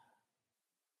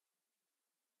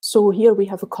 So here we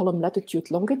have a column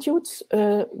latitude, longitude.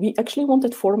 We actually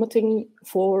wanted formatting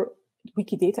for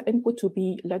Wikidata input to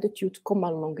be latitude,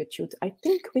 comma, longitude. I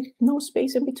think with no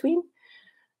space in between.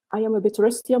 I am a bit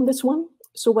rusty on this one.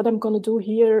 So what I'm going to do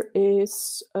here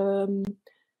is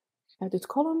edit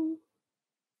column.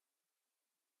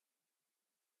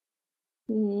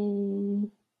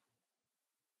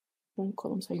 One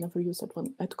columns, I never use that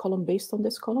one. Add column based on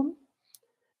this column.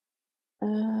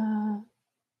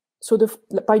 So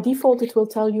by default, it will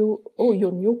tell you, oh,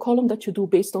 your new column that you do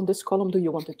based on this column, do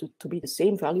you want it to be the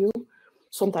same value?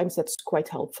 Sometimes that's quite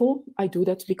helpful. I do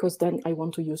that because then I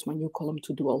want to use my new column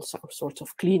to do all sorts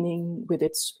of cleaning with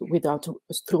it without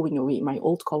throwing away my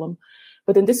old column.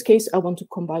 But in this case, I want to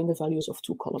combine the values of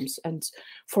two columns. And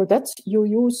for that, you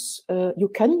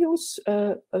can use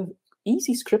an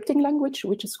easy scripting language,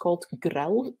 which is called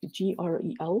GREL,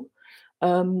 G-R-E-L.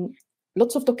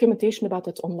 Lots of documentation about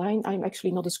it online. I'm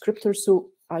actually not a scripter,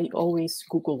 so I always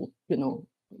Google,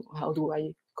 how do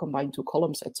I combine two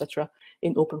columns, etc.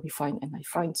 in OpenRefine, and I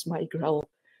find my GREL,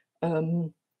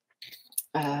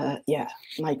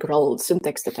 my GREL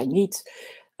syntax that I need.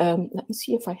 Let me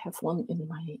see if I have one in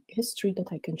my history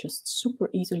that I can just super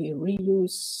easily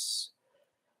reuse.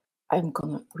 I'm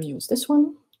gonna reuse this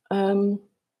one.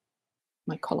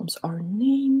 My columns are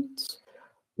named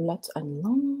lat and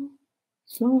long.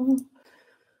 So,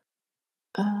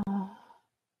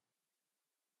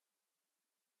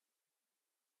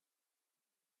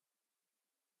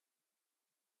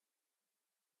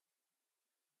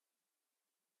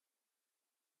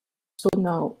 so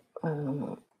now,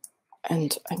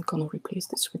 and I'm going to replace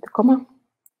this with a comma.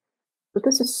 But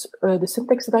this is the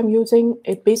syntax that I'm using.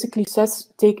 It basically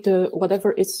says take the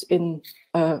whatever is in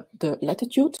the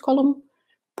latitude column,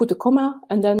 put a comma,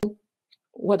 and then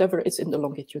whatever is in the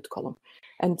longitude column.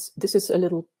 And this is a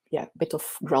little bit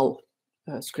of GREL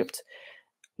script.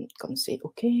 I'm going to say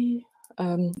OK.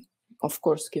 of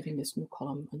course, giving this new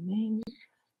column a name.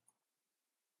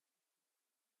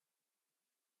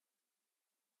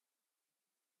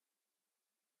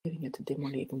 Giving it a demo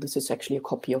label. This is actually a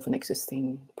copy of an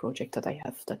existing project that I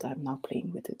have that I'm now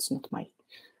playing with. It's not my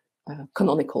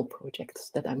canonical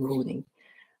project that I'm ruining.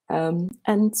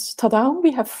 And ta-da,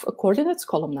 we have a coordinates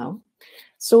column now.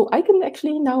 So I can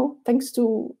actually now, thanks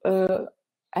to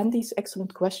Andy's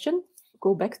excellent question,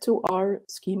 go back to our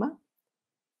schema,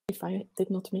 if I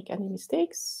did not make any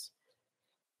mistakes,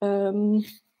 and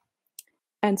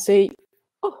say,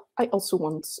 oh, I also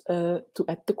want to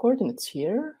add the coordinates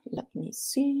here. Let me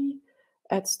see,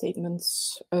 add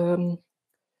statements, coordinate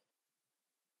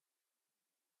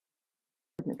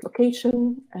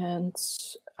location, and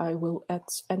I will add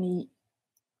any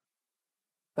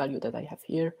value that I have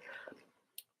here.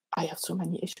 I have so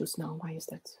many issues now, why is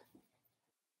that?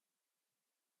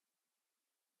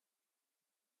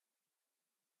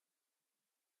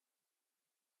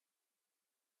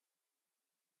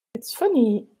 It's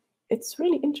funny, it's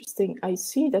really interesting. I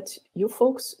see that you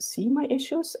folks see my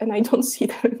issues and I don't see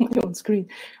them in my own screen.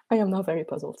 I am now very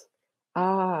puzzled.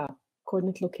 Ah,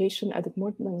 coordinate location added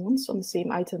more than once on the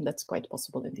same item. That's quite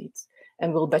possible indeed.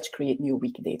 And we'll batch create new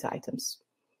Wikidata items.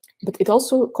 But it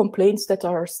also complains that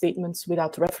there are statements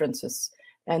without references.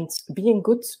 And being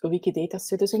good Wikidata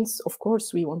citizens, of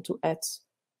course, we want to add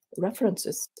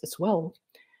references as well.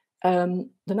 The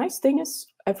nice thing is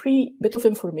every bit of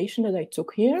information that I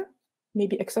took here,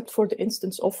 maybe except for the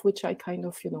instance of which I kind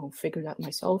of, figured out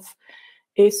myself,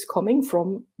 is coming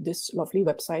from this lovely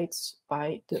website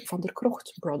by the Van der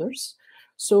Krocht brothers.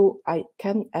 So I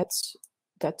can add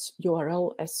that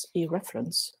URL as a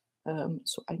reference.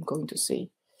 So I'm going to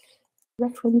say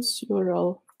reference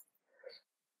URL.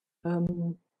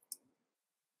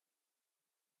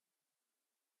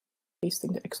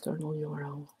 Pasting the external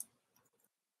URL.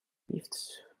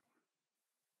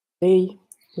 Day,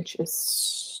 which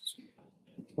is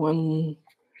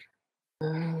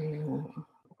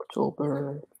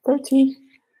October 30.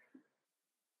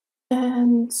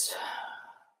 And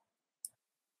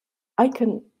I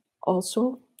can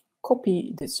also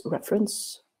copy this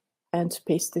reference and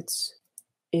paste it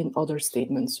in other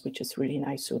statements, which is really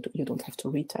nice, so you don't have to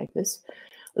retype this.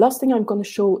 Last thing I'm going to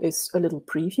show is a little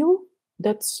preview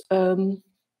that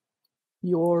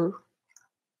your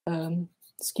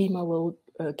schema will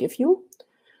give you.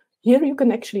 Here you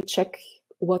can actually check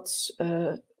what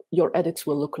your edits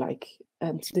will look like.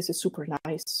 And this is super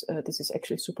nice. This is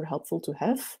actually super helpful to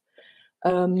have.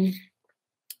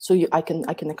 So I can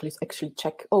actually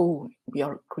check, oh, we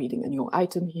are creating a new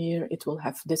item here. It will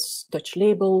have this Dutch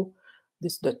label,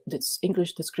 this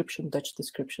English description, Dutch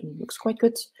description. Looks quite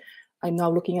good. I'm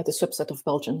now looking at a subset of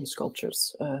Belgian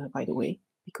sculptures, by the way,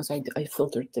 because I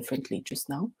filtered differently just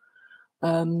now.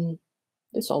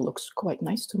 This all looks quite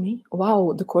nice to me.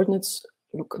 Wow, the coordinates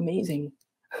look amazing.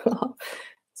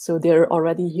 So they're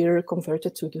already here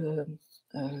converted to the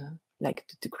like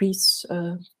the degrees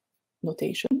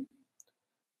notation.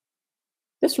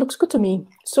 This looks good to me.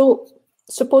 So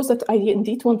suppose that I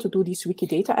indeed want to do these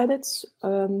Wikidata edits.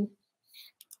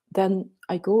 Then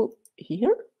I go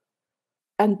here,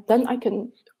 and then I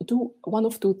can do one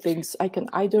of two things. I can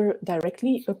either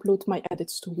directly upload my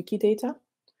edits to Wikidata,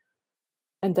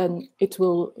 and then it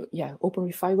will,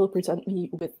 OpenRefine will present me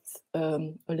with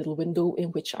a little window in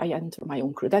which I enter my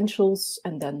own credentials,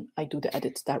 and then I do the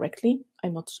edit directly.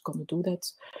 I'm not going to do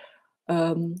that.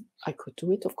 I could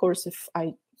do it, of course, if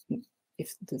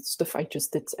the stuff I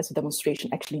just did as a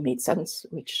demonstration actually made sense,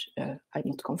 which I'm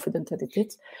not confident that it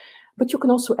did. But you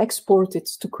can also export it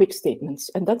to quick statements,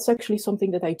 and that's actually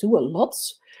something that I do a lot.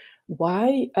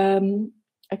 Why?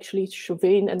 Actually,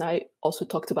 Chauvin and I also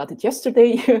talked about it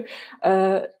yesterday.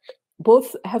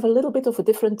 Both have a little bit of a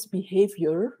different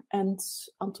behavior, and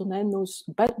Antonin knows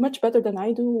much better than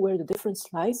I do where the difference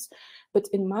lies. But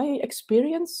in my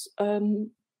experience,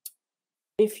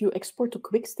 if you export to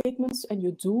quick statements and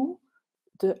you do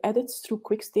the edits through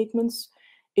quick statements,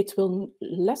 it will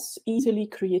less easily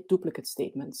create duplicate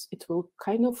statements. It will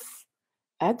kind of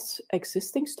add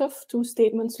existing stuff to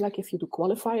statements, like if you do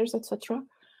qualifiers, etc.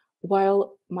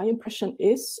 While my impression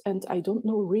is, and I don't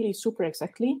know really super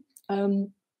exactly,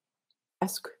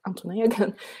 ask Antonin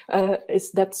again,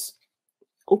 is that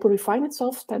OpenRefine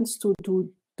itself tends to do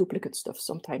duplicate stuff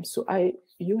sometimes. So I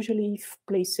usually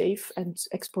play safe and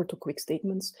export to quick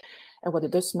statements. And what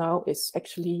it does now is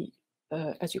actually,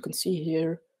 as you can see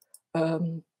here,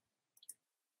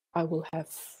 I will have,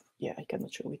 I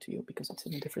cannot show it to you because it's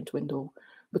in a different window,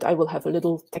 but I will have a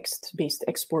little text-based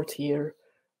export here.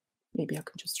 Maybe I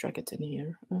can just drag it in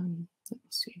here. Let me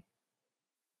see.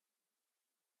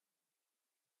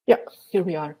 Yeah, here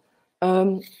we are.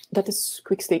 That is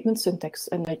quick statement syntax,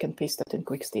 and I can paste that in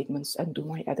quick statements and do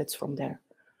my edits from there.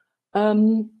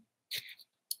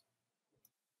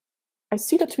 I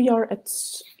see that we are at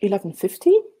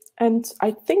 11:50, and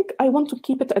I think I want to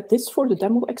keep it at this for the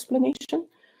demo explanation.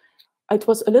 It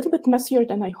was a little bit messier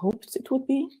than I hoped it would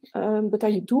be, but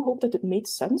I do hope that it made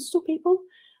sense to people.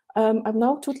 I'm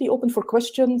now totally open for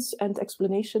questions and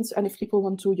explanations, and if people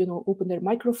want to, open their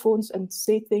microphones and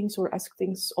say things or ask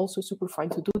things, also super fine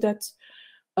to do that.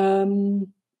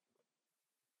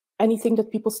 Anything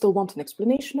that people still want an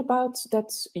explanation about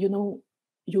that,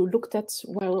 you looked at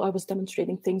while I was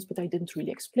demonstrating things, but I didn't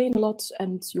really explain a lot,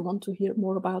 and you want to hear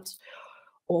more about,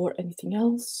 or anything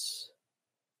else.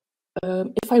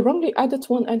 If I wrongly added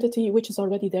one entity which is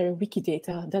already there in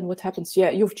Wikidata, then what happens? Yeah,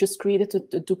 you've just created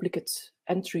a duplicate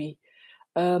entry.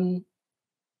 I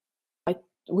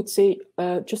would say,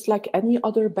 just like any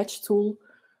other batch tool,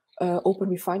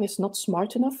 OpenRefine is not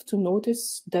smart enough to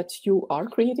notice that you are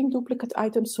creating duplicate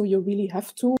items, so you really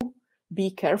have to be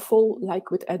careful,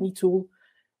 like with any tool,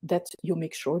 that you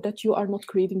make sure that you are not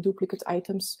creating duplicate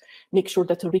items. Make sure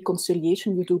that the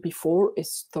reconciliation you do before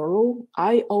is thorough.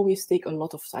 I always take a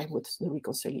lot of time with the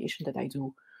reconciliation that I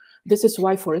do. This is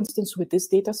why, for instance, with this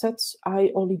data set,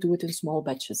 I only do it in small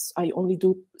batches. I only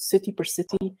do city per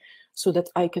city so that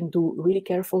I can do really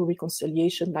careful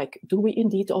reconciliation, like, do we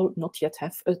indeed or not yet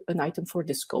have an item for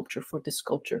this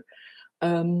sculpture,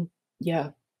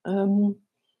 Yeah.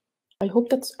 I hope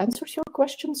that answers your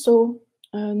question. So,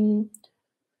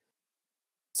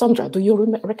 Sandra, do you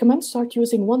recommend start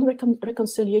using one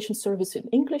reconciliation service in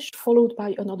English followed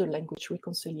by another language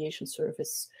reconciliation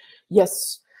service?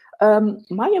 Yes.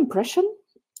 My impression,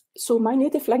 so my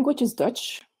native language is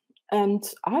Dutch, and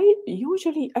I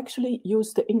usually actually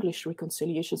use the English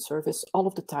reconciliation service all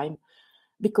of the time,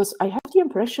 because I have the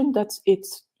impression that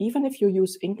even if you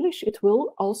use English, it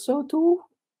will also do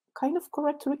kind of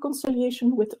correct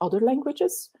reconciliation with other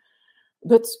languages.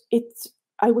 But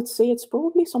I would say it's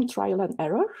probably some trial and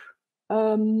error.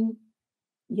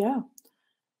 Yeah.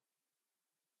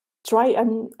 Try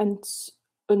and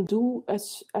undo,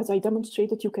 as I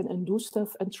demonstrated, you can undo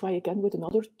stuff and try again with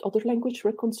another language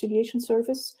reconciliation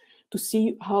service to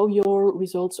see how your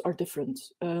results are different.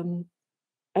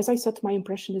 As I said, my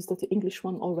impression is that the English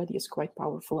one already is quite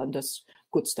powerful and does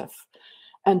good stuff.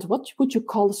 And what would you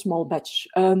call a small batch?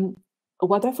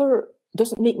 Whatever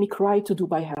doesn't make me cry to do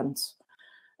by hand.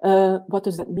 What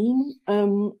does that mean?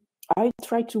 I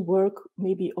try to work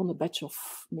maybe on a batch of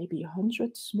maybe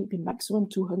 100, maybe maximum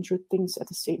 200 things at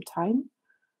the same time.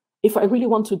 If I really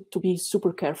want to be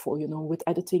super careful, with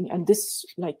editing, and this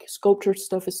like sculpture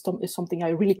stuff is something I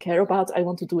really care about. I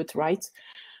want to do it right.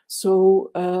 So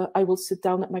I will sit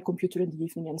down at my computer in the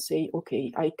evening and say,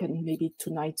 okay, I can maybe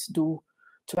tonight do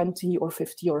 20 or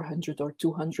 50 or 100 or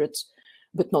 200,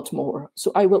 but not more.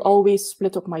 So I will always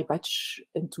split up my batch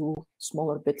into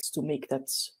smaller bits to make that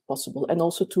possible. And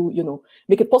also to,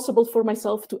 make it possible for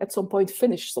myself to at some point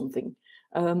finish something.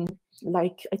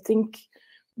 Like I think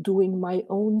doing my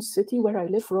own city where I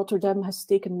live, Rotterdam, has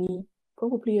taken me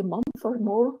probably a month or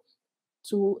more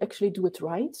to actually do it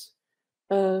right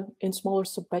in smaller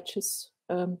sub-batches.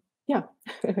 Yeah.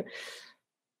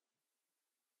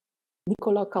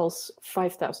 Nicola calls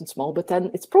 5,000 small, but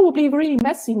then it's probably really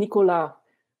messy, Nicola.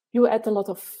 You add a lot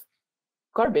of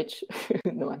garbage.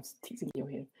 No, I'm teasing you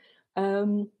here.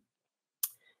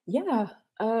 Yeah,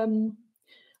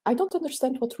 I don't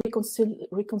understand what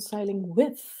reconciling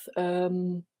with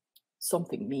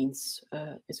something means.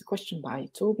 Is a question by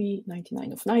Toby,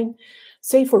 99 of 9.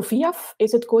 Say for VIAF,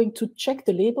 is it going to check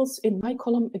the labels in my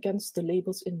column against the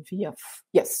labels in VIAF?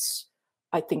 Yes.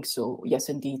 I think so, yes,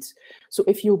 indeed. So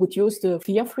if you would use the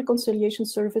VIAF reconciliation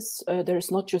service, there is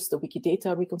not just the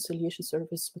Wikidata reconciliation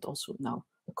service, but also now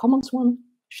the Commons one,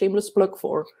 shameless plug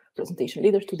for presentation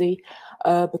later today,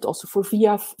 but also for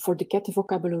VIAF, for the Getty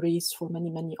vocabularies, for many,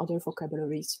 many other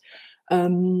vocabularies.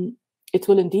 It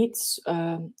will indeed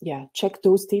check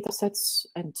those data sets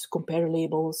and compare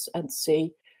labels and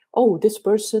say, oh, this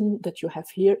person that you have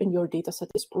here in your dataset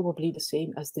is probably the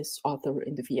same as this author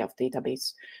in the VIAF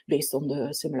database based on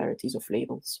the similarities of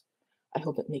labels. I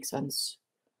hope that makes sense.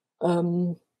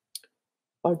 Are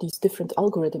these different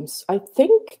algorithms? I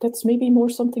think that's maybe more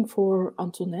something for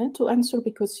Antonin to answer,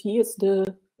 because he is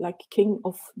the king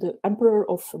of the emperor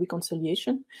of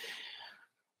reconciliation.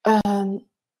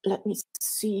 Let me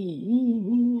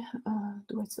see.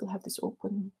 Do I still have this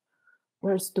open?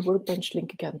 Where's the workbench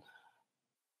link again?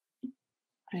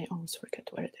 I always forget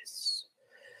where it is.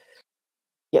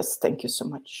 Yes, thank you so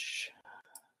much.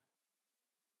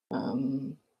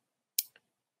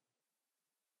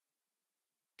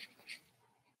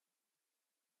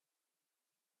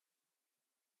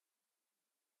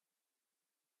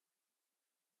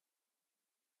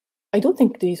 I don't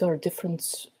think these are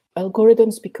different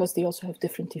algorithms because they also have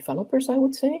different developers, I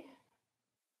would say.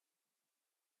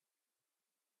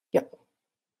 Yeah.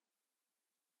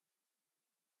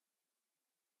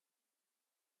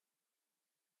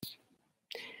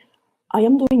 I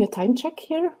am doing a time check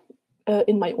here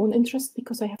in my own interest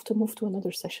because I have to move to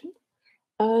another session.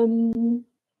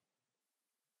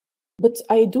 But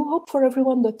I do hope for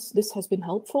everyone that this has been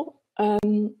helpful.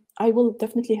 I will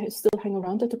definitely still hang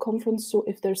around at the conference, so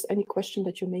if there's any question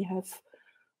that you may have,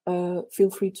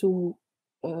 feel free to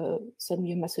send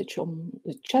me a message on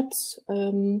the chat.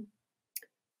 In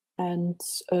an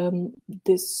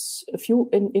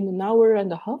hour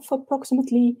and a half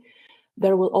approximately,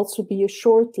 there will also be a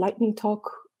short lightning talk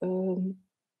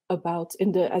about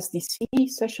in the SDC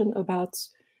session about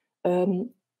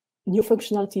new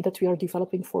functionality that we are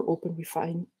developing for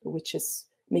OpenRefine, which is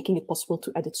making it possible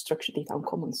to edit structured data on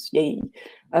commons. Yay!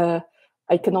 I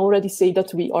can already say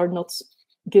that we are not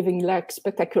giving like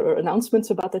spectacular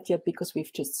announcements about that yet because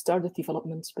we've just started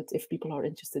development, but if people are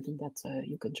interested in that,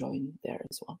 you can join there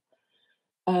as well.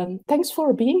 Thanks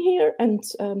for being here, and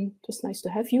it was nice to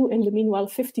have you. In the meanwhile,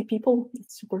 50 people,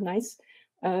 it's super nice.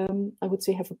 I would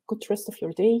say have a good rest of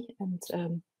your day, and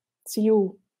see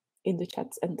you in the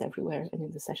chat and everywhere and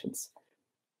in the sessions.